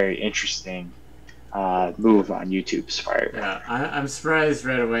very, very interesting move on YouTube's part. Yeah, I'm surprised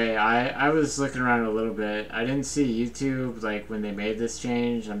right away. I was looking around a little bit. I didn't see YouTube like when they made this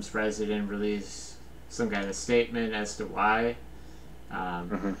change. I'm surprised they didn't release some kind of statement as to why.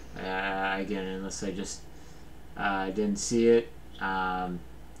 Again, unless I just didn't see it. But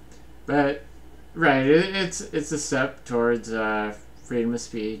right, it's a step towards freedom of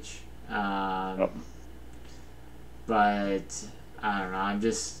speech. But I don't know.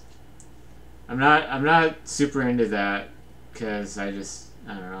 I'm not super into that because I don't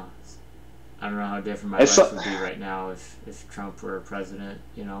know. I don't know how different my life would be right now if Trump were president.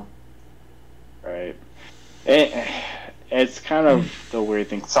 You know. Right. It's kind of the weird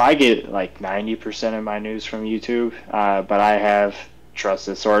thing. So I get like 90% of my news from YouTube, but I have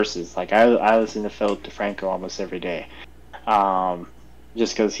trusted sources. Like I listen to Philip DeFranco almost every day.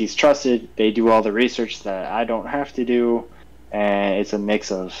 Just because he's trusted, they do all the research that I don't have to do, and it's a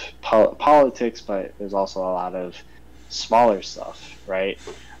mix of politics, but there's also a lot of smaller stuff, right?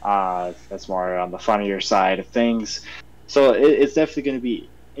 That's more on the funnier side of things. So it's definitely going to be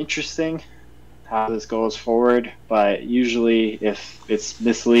interesting how this goes forward, but usually if it's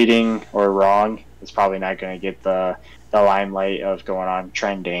misleading or wrong, it's probably not going to get the limelight of going on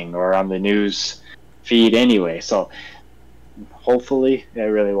trending or on the news feed anyway. So hopefully it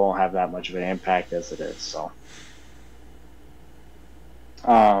really won't have that much of an impact as it is. So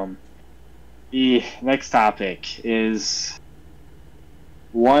the next topic is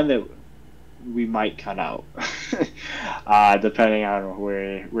one that we might cut out, depending on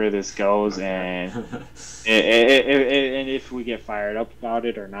where this goes, and and if we get fired up about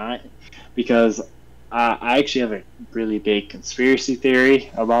it or not, because I actually have a really big conspiracy theory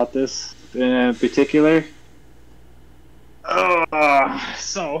about this in particular. A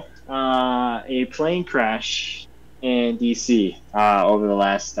plane crash in DC over the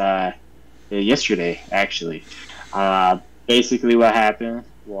last yesterday, actually. Basically, what happened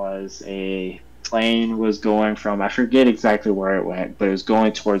was a plane was going from, I forget exactly where it went, but it was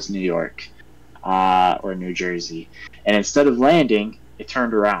going towards New York or New Jersey. And instead of landing, it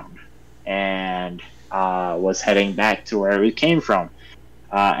turned around and was heading back to where it came from.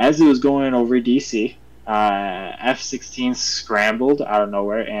 As it was going over DC, F-16 scrambled out of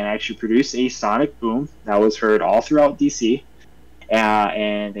nowhere and actually produced a sonic boom that was heard all throughout DC.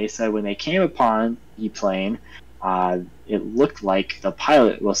 And they said when they came upon the plane, it looked like the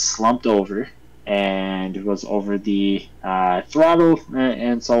pilot was slumped over and was over the throttle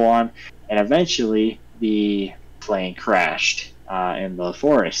and so on. And eventually, the plane crashed in the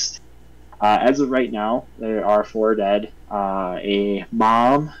forest. As of right now, there are 4 dead: a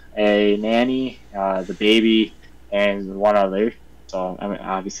mom, a nanny, the baby, and one other. So, I mean,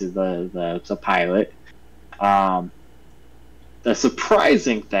 obviously the pilot. The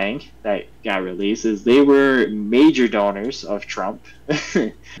surprising thing that got released is they were major donors of Trump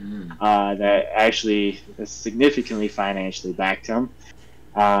that actually significantly financially backed him.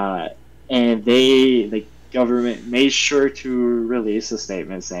 And the government made sure to release a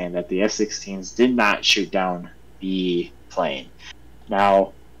statement saying that the F-16s did not shoot down the plane.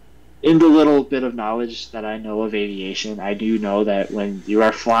 Now, in the little bit of knowledge that I know of aviation, I do know that when you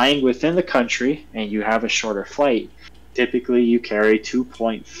are flying within the country and you have a shorter flight, typically you carry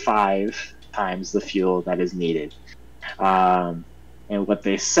 2.5 times the fuel that is needed. And what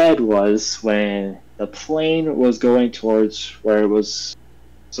they said was when the plane was going towards where it was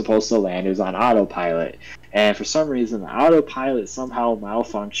supposed to land, it was on autopilot. And for some reason, the autopilot somehow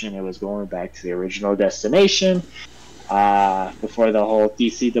malfunctioned. It was going back to the original destination before the whole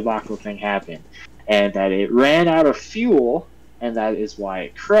DC debacle thing happened. And that it ran out of fuel, and that is why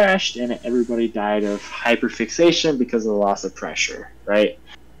it crashed, and everybody died of hyperfixation because of the loss of pressure, right?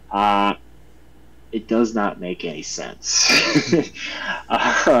 It does not make any sense.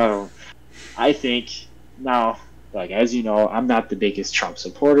 I think, now, like, as you know, I'm not the biggest Trump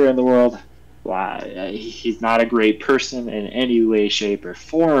supporter in the world. He's not a great person in any way, shape, or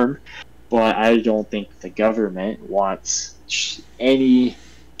form, but I don't think the government wants any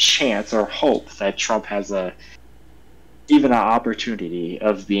chance or hope that Trump has even an opportunity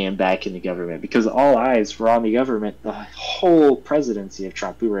of being back in the government, because all eyes were on the government the whole presidency of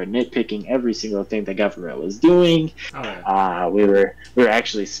Trump. We were nitpicking every single thing the government was doing. We were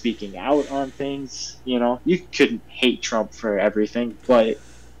actually speaking out on things. You know, you couldn't hate Trump for everything, but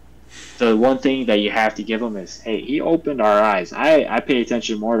the one thing that you have to give him is, hey, he opened our eyes. I pay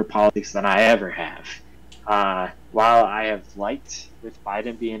attention more to politics than I ever have. While I have liked with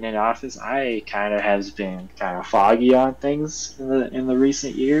Biden being in office, I kind of has been kind of foggy on things in the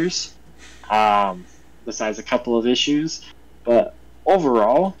recent years, besides a couple of issues. But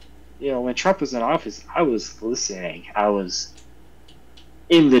overall, you know, when Trump was in office, I was listening. I was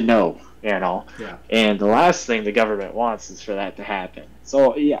in the know, you know. Yeah. And the last thing the government wants is for that to happen.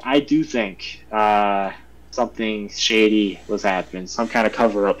 So, yeah, I do think something shady was happening, some kind of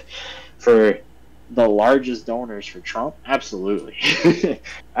cover-up for the largest donors for Trump. Absolutely.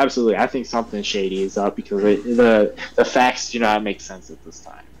 Absolutely. I think something shady is up because the facts do not make sense at this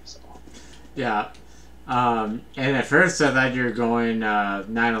time. So. Yeah. And at first I thought you were going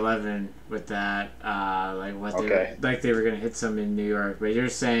 9/11 with that, like they were going to hit some in New York, but you're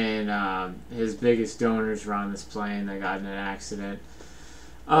saying his biggest donors were on this plane that got in an accident.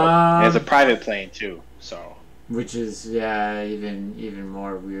 It's a private plane too, so. Which is, yeah, even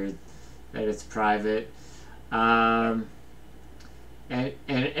more weird that it's private. Yeah,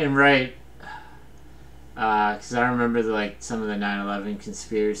 and right, because I remember some of the 9/11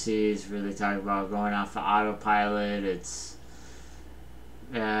 conspiracies really talk about going off of autopilot. It's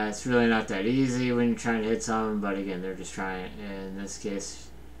really not that easy when you're trying to hit someone, but again, they're just trying, in this case,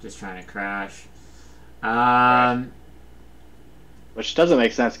 just trying to crash. Right. Which doesn't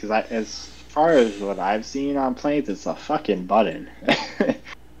make sense because as far as what I've seen on planes, it's a fucking button.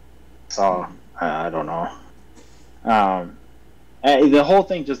 So I don't know. The whole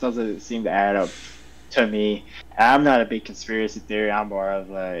thing just doesn't seem to add up to me. I'm not a big conspiracy theory. I'm more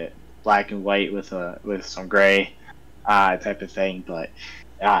of a black and white with some gray type of thing. But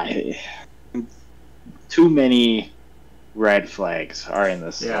too many red flags are in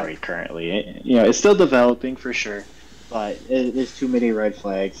the story currently. It's still developing for sure, but there's too many red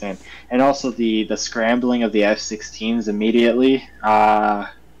flags, and also the scrambling of the F-16s immediately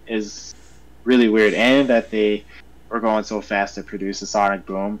is really weird, and that they were going so fast to produce a sonic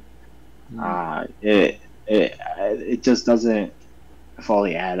boom. It just doesn't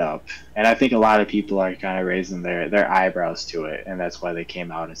fully add up, and I think a lot of people are kind of raising their eyebrows to it, and that's why they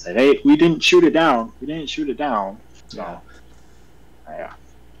came out and said, "Hey, we didn't shoot it down. We didn't shoot it down." So,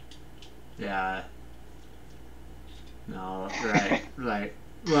 yeah. No, right.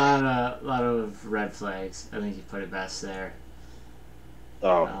 A lot of red flags. I think you put it best there.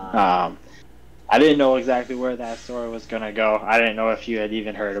 So, I didn't know exactly where that story was gonna go. I didn't know if you had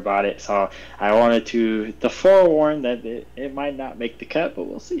even heard about it, so I wanted to forewarn that it might not make the cut, but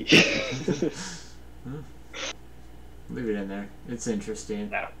we'll see. Leave it in there. It's interesting.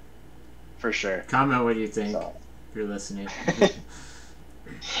 Yeah, for sure. Comment what you think if you're listening.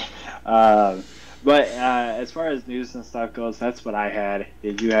 But as far as news and stuff goes, that's what I had.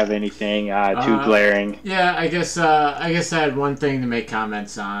 Did you have anything too glaring? Yeah, I guess I had one thing to make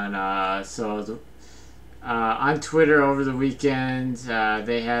comments on. On Twitter over the weekend,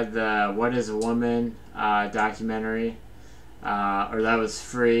 they had the "What Is a Woman" documentary, or that was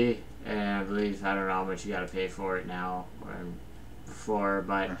free, and I believe, I don't know how much you got to pay for it now or before,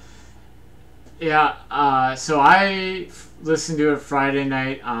 but yeah. So I listened to it Friday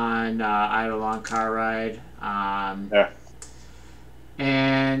night on I had a long car ride.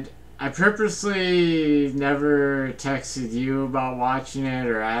 And I purposely never texted you about watching it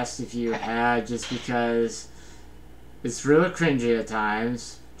or asked if you had, just because it's real cringy at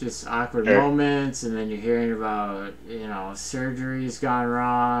times. Just awkward moments, and then you're hearing about, surgeries gone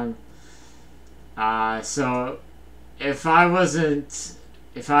wrong. So if I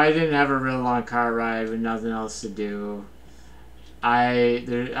didn't have a real long car ride with nothing else to do, I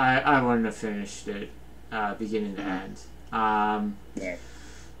wouldn't have finished it beginning to end.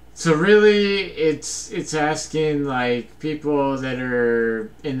 So really, it's asking people that are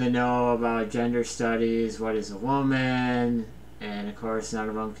in the know about gender studies, what is a woman, and of course none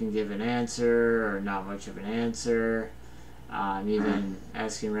of them can give an answer, or not much of an answer. Even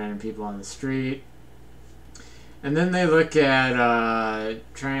asking random people on the street. And then they look at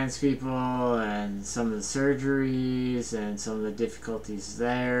trans people and some of the surgeries and some of the difficulties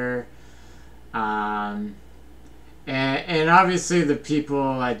there. And obviously the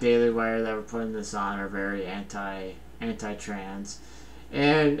people at Daily Wire that were putting this on are very anti-trans.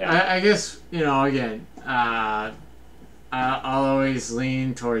 And I guess, again, I'll always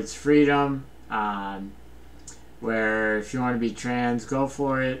lean towards freedom, where if you want to be trans, go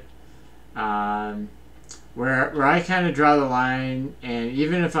for it. Where I kind of draw the line, and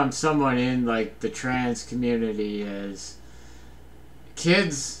even if I'm someone in the trans community, is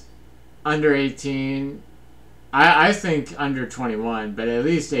kids under 18, I think under 21, but at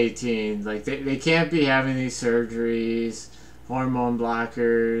least 18, they can't be having these surgeries, hormone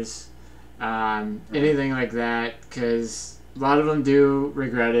blockers, anything like that, because a lot of them do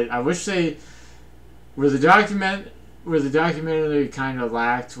regret it. I wish they where the documentary kind of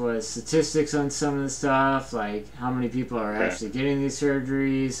lacked was statistics on some of the stuff, like how many people are actually getting these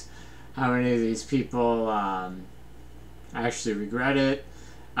surgeries, how many of these people actually regret it.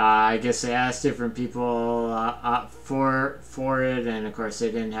 I guess they asked different people for it, and of course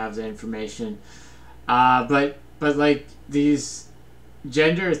they didn't have the information. But these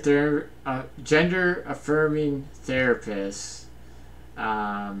gender affirming therapists,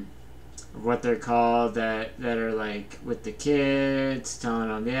 what they're called, that are with the kids, telling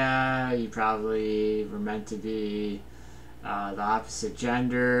them, yeah, you probably were meant to be the opposite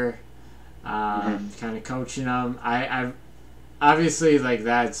gender, kind of coaching them. I obviously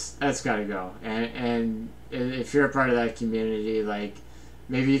that's got to go, and if you're a part of that community,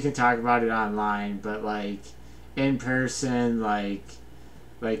 maybe you can talk about it online, but in person,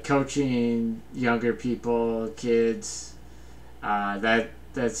 coaching younger people, kids,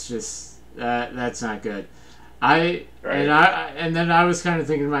 That's just that's not good. And then I was kind of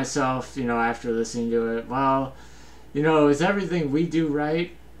thinking to myself, after listening to it, well, is everything we do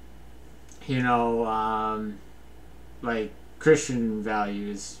right? Like Christian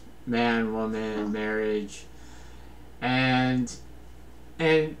values, man, woman, marriage, and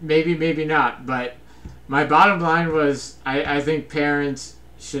maybe not. But my bottom line was, I think parents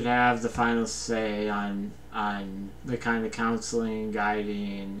should have the final say on the kind of counseling,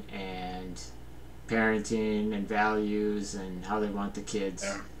 guiding, and parenting and values and how they want the kids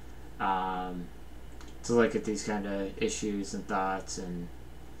to look at these kind of issues and thoughts and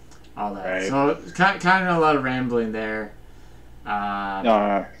all that. Right. So kind of a lot of rambling there.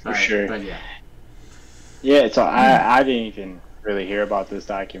 For sure. But yeah. Yeah, so I didn't even really hear about this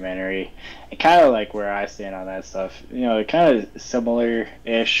documentary. And kind of like where I stand on that stuff, kind of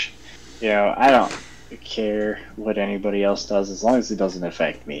similar-ish. I don't care what anybody else does as long as it doesn't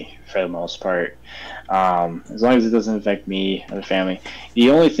affect me for the most part. As long as it doesn't affect me or the family.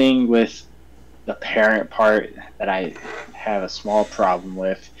 The only thing with the parent part that I have a small problem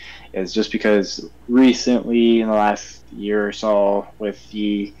with is just because recently in the last year or so with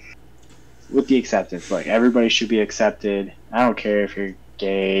the acceptance, like everybody should be accepted. I don't care if you're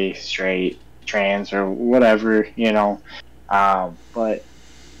gay, straight, trans, or whatever, but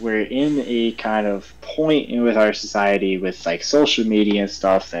we're in a kind of point with our society with like social media and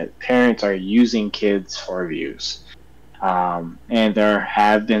stuff that parents are using kids for views. And there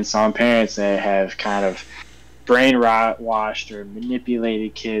have been some parents that have kind of brainwashed or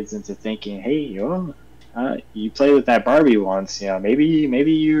manipulated kids into thinking, hey, you played with that Barbie once, maybe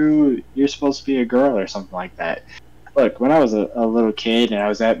you're supposed to be a girl or something like that. Look, when I was a little kid and I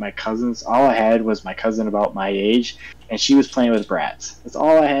was at my cousin's, all I had was my cousin about my age, and she was playing with brats. That's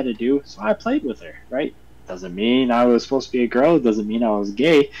all I had to do, so I played with her, right? Doesn't mean I was supposed to be a girl. Doesn't mean I was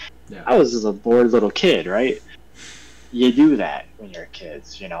gay. Yeah. I was just a bored little kid, right? You do that when you're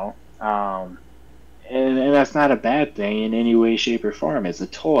kids, and that's not a bad thing in any way, shape, or form. It's a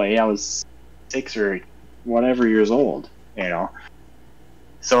toy. I was 6 or whatever years old,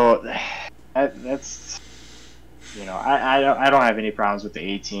 So that's I don't have any problems with the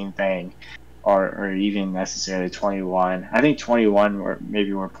 18 thing, or even necessarily 21. I think 21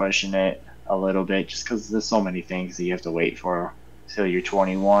 maybe we're pushing it a little bit just because there's so many things that you have to wait for till you're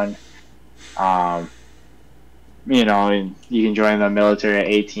 21. And you can join the military at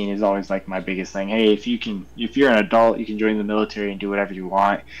 18 is always like my biggest thing. Hey, if you're an adult, you can join the military and do whatever you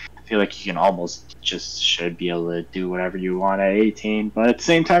want. I feel like you can almost just should be able to do whatever you want at 18, but at the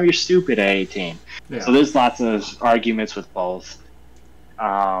same time, you're stupid at 18. Yeah. So there's lots of arguments with both.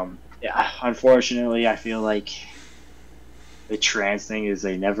 Unfortunately, I feel like the trans thing is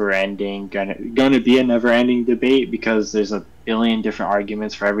a never-ending, gonna be a never-ending debate because there's a billion different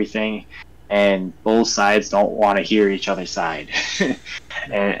arguments for everything. And both sides don't want to hear each other's side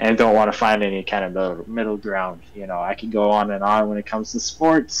and don't want to find any kind of middle ground. I could go on and on when it comes to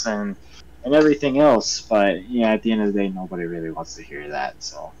sports and everything else, but at the end of the day, nobody really wants to hear that,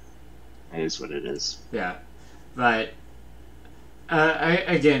 so it is what it is. Yeah, but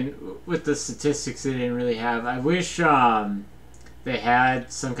again, with the statistics they didn't really have, I wish they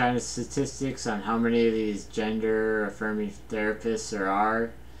had some kind of statistics on how many of these gender-affirming therapists there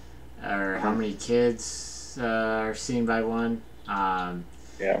are. Or how many kids are seen by one.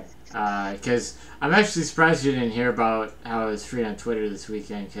 Because I'm actually surprised you didn't hear about how it was free on Twitter this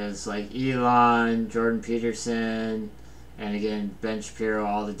weekend. Because like Elon, Jordan Peterson, and again Ben Shapiro,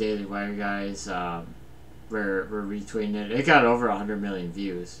 all the Daily Wire guys were retweeting it. It got over 100 million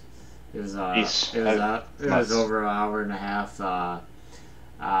views. It was over an hour and a half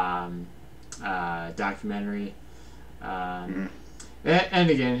documentary. And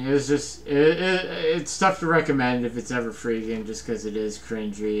again, it was just it's tough to recommend if it's ever free again, just because it is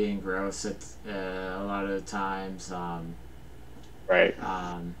cringy and gross at a lot of the times. Right.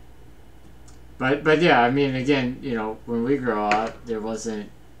 But yeah, I mean, again, when we grow up, there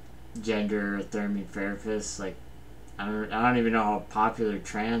wasn't gender affirming therapists. Like, I don't even know how popular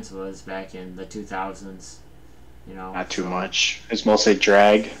trans was back in the 2000s. Not too much. It's mostly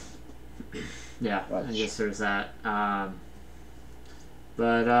drag. Yeah, I guess there's that.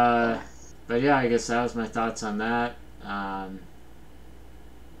 But yeah, I guess that was my thoughts on that.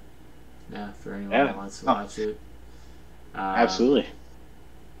 For anyone that wants to watch it. Absolutely.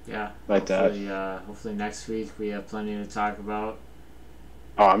 Yeah. But hopefully next week we have plenty to talk about.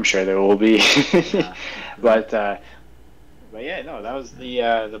 Oh, I'm sure there will be. But yeah, no, that was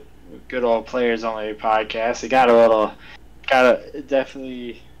the good old Players Only podcast. It got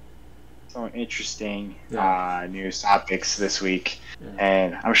definitely some interesting Yeah. news topics this week, Yeah.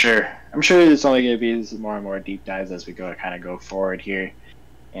 and I'm sure it's only going to be more and more deep dives as we go forward here.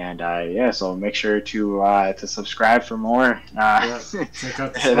 And so make sure to subscribe for more. Check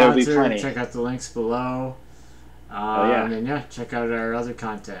out the There'll be sponsor. plenty. Check out the links below. Yeah. And check out our other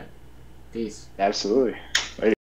content. Peace. Absolutely. Later.